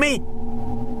test me?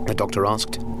 The Doctor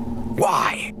asked.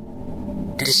 Why?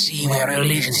 To see where your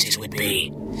allegiances would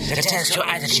be. To test your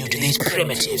attitude to these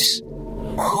primitives.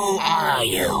 Who are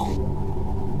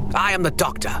you? I am the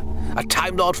Doctor, a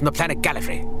Time Lord from the planet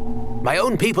Gallifrey. My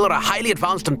own people are a highly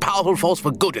advanced and powerful force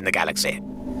for good in the galaxy.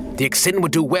 The Ixin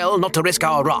would do well not to risk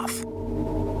our wrath.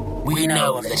 We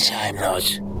know of the Time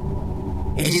Lords.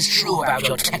 It is true about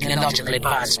your technological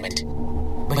advancement,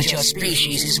 but your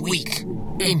species is weak,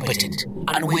 impotent,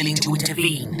 unwilling to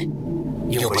intervene.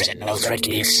 You present no threat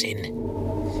to the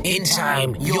Ixin. In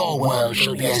time, your world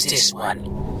shall be as this one,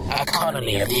 a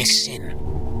colony of the Ixin.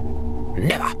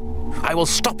 Never. I will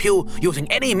stop you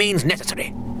using any means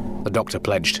necessary, the Doctor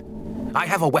pledged. I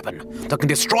have a weapon that can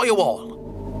destroy you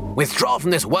all. Withdraw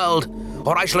from this world,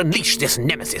 or I shall unleash this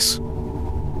nemesis.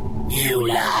 You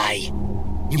lie.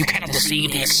 You cannot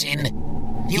deceive the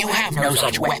Ixin. You have no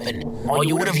such weapon, or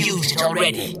you would have used it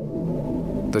already.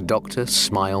 The Doctor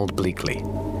smiled bleakly.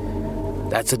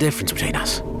 That's the difference between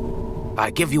us. I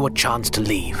give you a chance to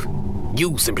leave.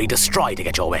 You simply destroy to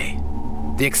get your way.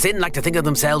 The Ixin like to think of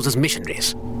themselves as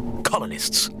missionaries,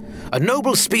 colonists, a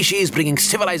noble species bringing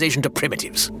civilization to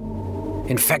primitives.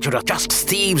 In fact, you're just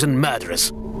thieves and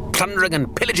murderers, plundering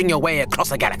and pillaging your way across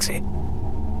the galaxy.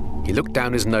 He looked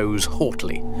down his nose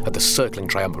haughtily at the circling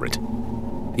triumvirate.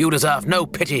 You deserve no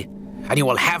pity, and you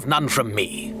will have none from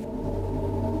me.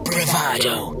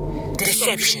 Bravado,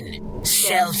 deception,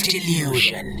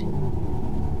 self-delusion.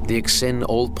 The Ixin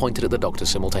all pointed at the Doctor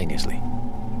simultaneously.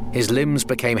 His limbs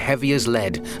became heavy as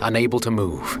lead, unable to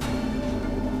move.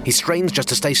 He strained just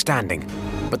to stay standing,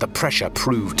 but the pressure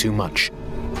proved too much,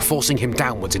 forcing him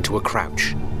downwards into a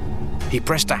crouch. He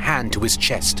pressed a hand to his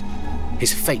chest,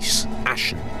 his face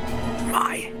ashen.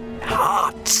 My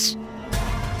heart!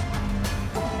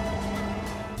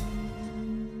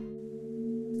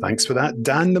 Thanks for that,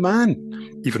 Dan the Man.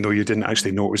 Even though you didn't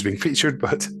actually know it was being featured,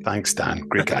 but thanks, Dan.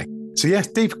 Great guy. So yeah,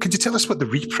 Dave, could you tell us what the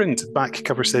reprint back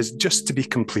cover says, just to be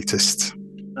completist?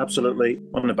 Absolutely.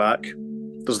 On the back,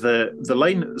 there's the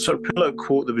line, sort of pull-out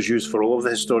quote that was used for all of the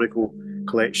historical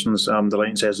collections. The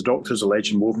line says, "The Doctor is a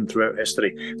legend woven throughout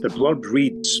history." The blurb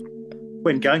reads,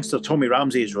 "When gangster Tommy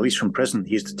Ramsey is released from prison,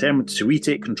 he is determined to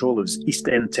retake control of his East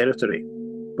End territory.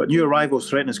 But new arrivals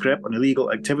threaten his grip on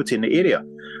illegal activity in the area.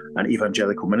 An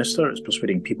evangelical minister is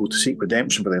persuading people to seek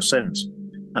redemption for their sins.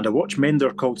 And a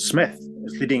watchmender called Smith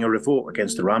is leading a revolt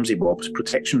against the Ramsey Bob's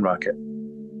protection racket.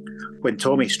 When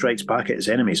Tommy strikes back at his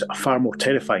enemies, a far more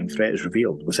terrifying threat is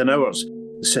revealed. Within hours,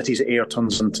 the city's air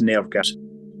turns into nerve gas.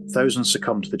 Thousands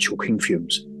succumb to the choking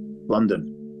fumes.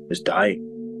 London is dying."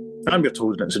 And we're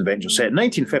told in its adventure set in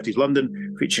 1950s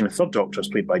London, featuring the third Doctor as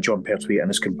played by John Pertwee and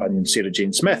his companion Sarah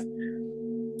Jane Smith.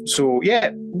 So,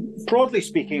 yeah, broadly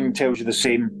speaking, tells you the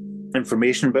same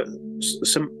information, but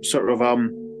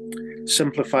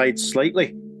simplified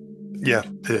slightly. Yeah,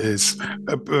 it is.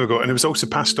 And it was also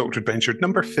Past Doctor Adventure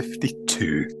number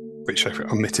 52, which I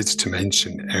omitted to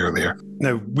mention earlier.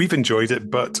 Now, we've enjoyed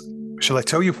it, but shall I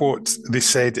tell you what they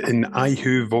said in I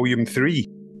Who Volume 3,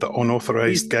 the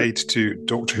unauthorised guide to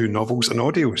Doctor Who novels and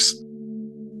audios?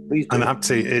 And I have to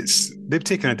say, they've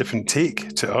taken a different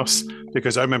take to us,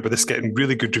 because I remember this getting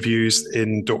really good reviews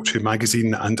in Doctor Who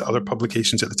magazine and other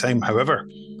publications at the time. However,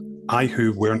 I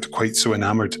Who weren't quite so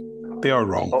enamoured. They are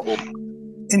wrong.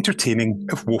 Entertaining,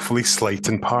 if woefully slight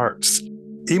in parts.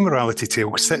 Amorality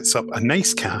Tale sets up a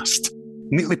nice cast,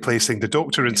 neatly placing the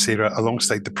Doctor and Sarah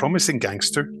alongside the promising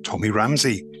gangster, Tommy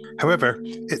Ramsey. However,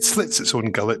 it slits its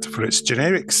own gullet for its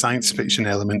generic science fiction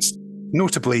elements,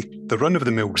 notably the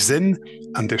run-of-the-mill Xin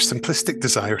and their simplistic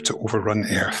desire to overrun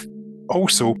Earth.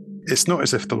 Also, it's not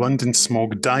as if the London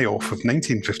smog die-off of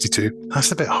 1952,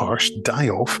 that's a bit harsh,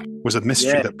 die-off, was a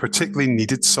mystery that particularly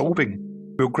needed solving.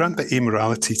 We'll grant that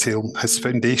Amorality Tale has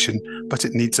foundation, but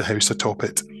it needs a house atop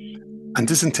it. And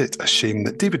isn't it a shame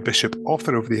that David Bishop,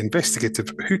 author of the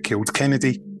investigative Who Killed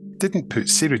Kennedy, didn't put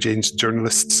Sarah Jane's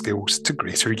journalist skills to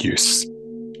greater use?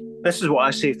 This is what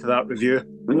I say to that review.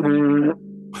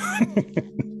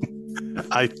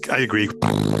 I agree.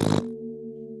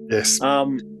 Yes.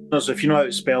 So if you know how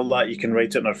to spell that, you can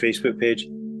write it on our Facebook page.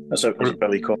 That's how it's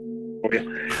Billy called.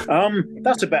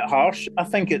 That's a bit harsh.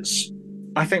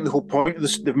 I think the whole point of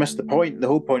this, they've missed the point. The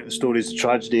whole point of the story is the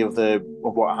tragedy of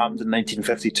what happened in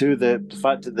 1952. The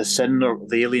fact that the sin or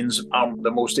the aliens aren't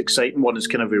the most exciting one is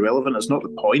kind of irrelevant. It's not the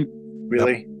point,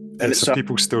 really. Yep. It's a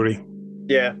people's story.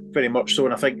 Yeah, very much so.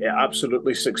 And I think it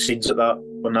absolutely succeeds at that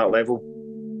on that level.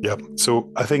 Yep. So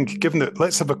I think, given that,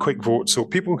 let's have a quick vote. So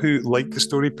people who like the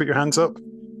story, put your hands up.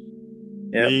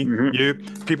 Yeah. Me, you.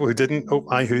 People who didn't,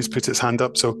 I Who's put its hand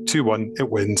up. So 2-1, it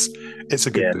wins. It's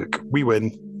a good book. We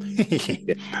win.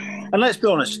 And let's be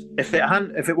honest, if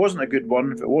it wasn't a good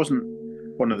one, if it wasn't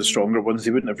one of the stronger ones,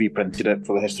 they wouldn't have reprinted it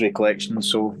for the history collection.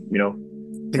 So,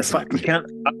 exactly. You can't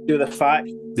do the fact.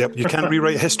 Yep, you can't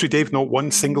rewrite history, Dave, not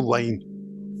one single line.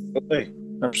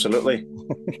 Absolutely.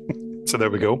 So there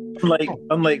we go.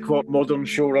 Unlike what modern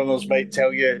showrunners might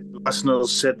tell you, listeners,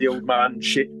 said the old man,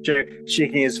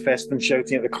 shaking his fist and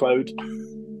shouting at the cloud.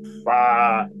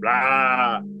 Rah,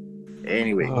 rah.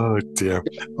 Anyway. Oh dear.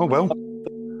 Oh well.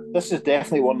 This is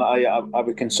definitely one that I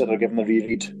would consider giving a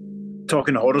reread.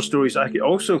 Talking horror stories, I could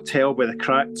also tell by the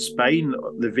cracked spine,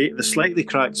 the slightly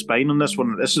cracked spine on this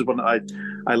one. This is one that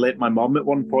I lent my mum at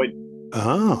one point.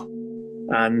 Ah.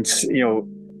 And, you know,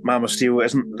 Man of Steel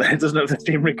doesn't have the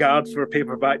same regard for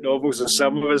paperback novels as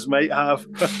some of us might have.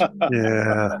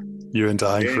 Yeah. You and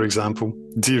I, for example.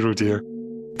 Dear oh dear.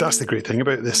 That's the great thing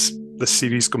about this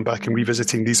series, going back and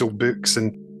revisiting these old books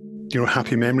and, you know,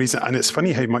 happy memories. And it's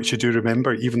funny how much you do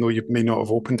remember, even though you may not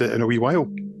have opened it in a wee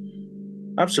while.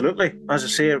 Absolutely. As I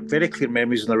say, very clear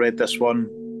memories when I read this one.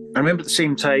 I remember at the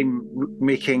same time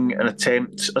making an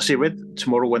attempt. Read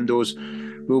Tomorrow Windows,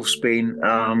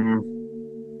 Wolfsbane.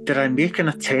 Did I make an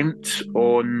attempt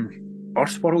on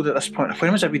Earthworld at this point?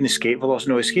 When was I reading Escape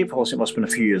Velocity? No, Escape Velocity must have been a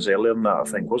few years earlier than that, I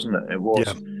think, wasn't it? It was.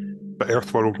 Yeah. But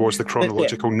Earthworld was the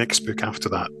chronological next book after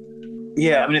that.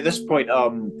 Yeah, I mean, at this point I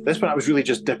was really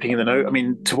just dipping in and out. I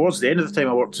mean, towards the end of the time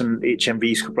I worked in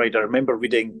HMV Scriptwriter, I remember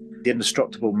reading The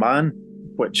Indestructible Man,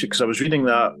 because I was reading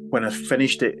that when I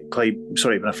finished it,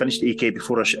 when I finished EK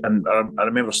before and I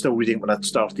remember still reading it when I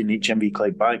started in HMV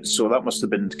Clydebank, so that must have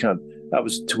been that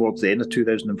was towards the end of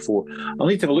 2004. I'll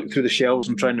need to have a look through the shelves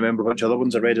and try and remember which other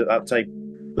ones I read at that time.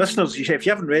 Listeners, if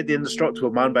you haven't read The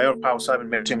Indestructible Man by our pal Simon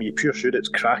Merriam, you pure should. It's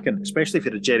cracking, especially if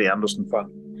you're a Jerry Anderson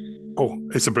fan. Oh,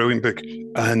 it's a brilliant book.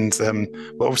 And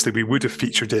well, obviously we would have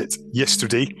featured it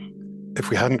yesterday if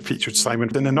we hadn't featured Simon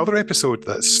in another episode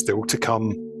that's still to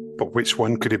come. But which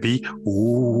one could it be?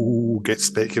 Ooh, get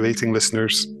speculating,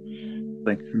 listeners.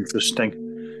 Interesting.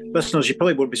 Listeners, you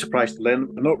probably won't be surprised to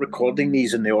learn we're not recording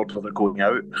these in the order they're going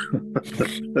out.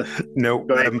 No.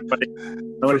 I'm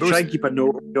going to try and keep a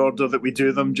note of the order that we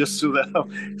do them, just so that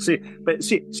see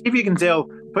if you can tell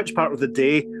which part of the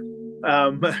day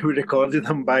we recorded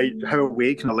them by how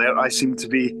awake and alert I seem to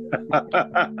be.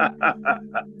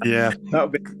 Yeah. That'll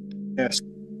be yes.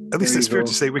 At least it's fair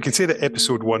to say we can say that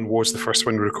episode 1 was the first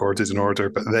one recorded in order,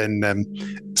 but then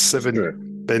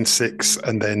 7, then 6,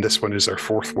 and then this one is our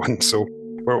 4th one. So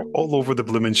we're all over the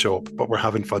blooming shop, but we're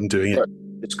having fun doing it.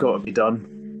 It's got to be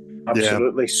done.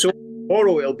 Absolutely. Yeah. So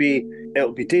tomorrow it'll be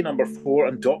day number 4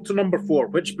 and Doctor number 4.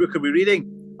 Which book are we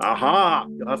reading? Aha!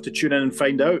 You'll have to tune in and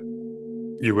find out.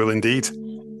 You will indeed.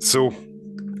 So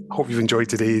hope you've enjoyed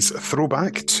today's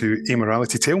throwback to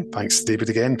Amorality Tale. Thanks to David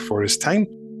again for his time.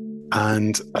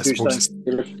 And I suppose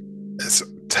it's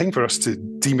time for us to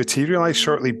dematerialise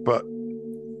shortly, but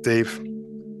Dave,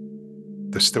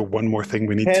 there's still one more thing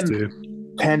we need to do.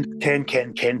 Ken.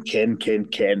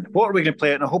 What are we going to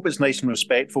play? And I hope it's nice and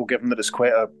respectful, given that it's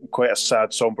quite a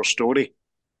sad, somber story.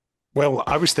 Well,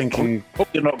 I was thinking... I hope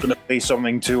you're not going to play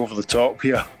something too over the top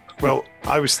here. Well,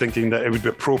 I was thinking that it would be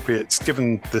appropriate,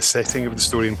 given the setting of the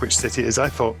story and which city it is. I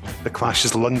thought The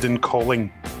Clash's London Calling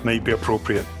might be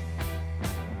appropriate.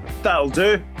 That'll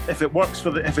do. If it works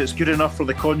if it's good enough for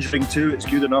The Conjuring 2, it's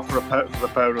good enough for the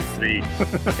Power of 3.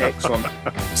 Excellent.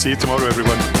 See you tomorrow,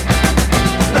 everyone.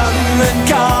 London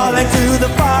calling to the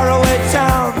faraway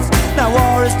towns. Now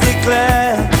war is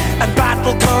declared and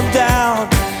battle come down.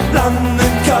 London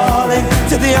calling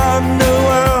to the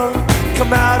underworld.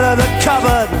 Come out of the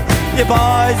cupboard, you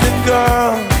boys and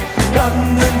girls.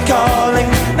 London calling,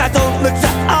 now don't look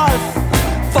to us.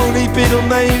 Phony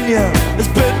Beatlemania has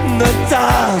bitten the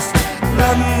dust.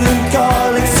 London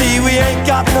calling, see we ain't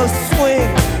got no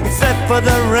swing except for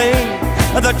the rain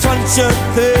and the truncheon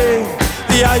thing.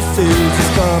 The ice age is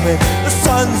coming, the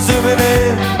sun's zooming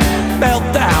in.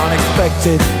 Meltdown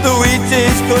expected, the wheat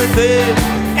is going thin.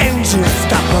 Engines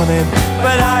stop running,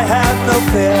 but I have no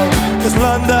fear, 'cause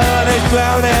London is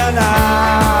drowning.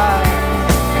 I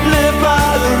live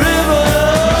by the river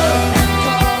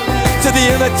to the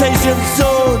imitation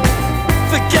zone.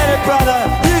 Forget it, brother,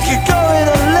 you can go it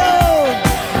alone.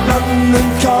 London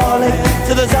calling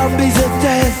to the zombies of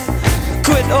death.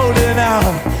 Quit holding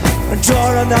out and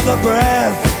draw another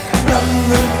breath.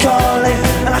 London calling,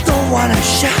 and I don't want to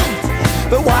shout,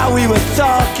 but while we were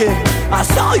talking, I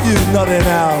saw you nodding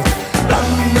out.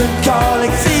 London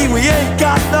calling, see we ain't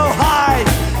got no hide,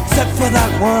 except for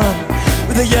that one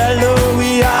with the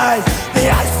yellowy eyes.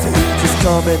 The ice age is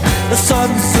coming, the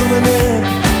sun's zooming in.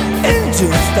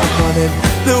 Engines stop running,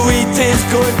 the wheat is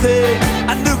going thin.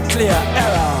 A nuclear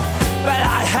error, but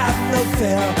I have no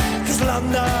fear, 'cause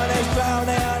London is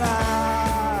drowning.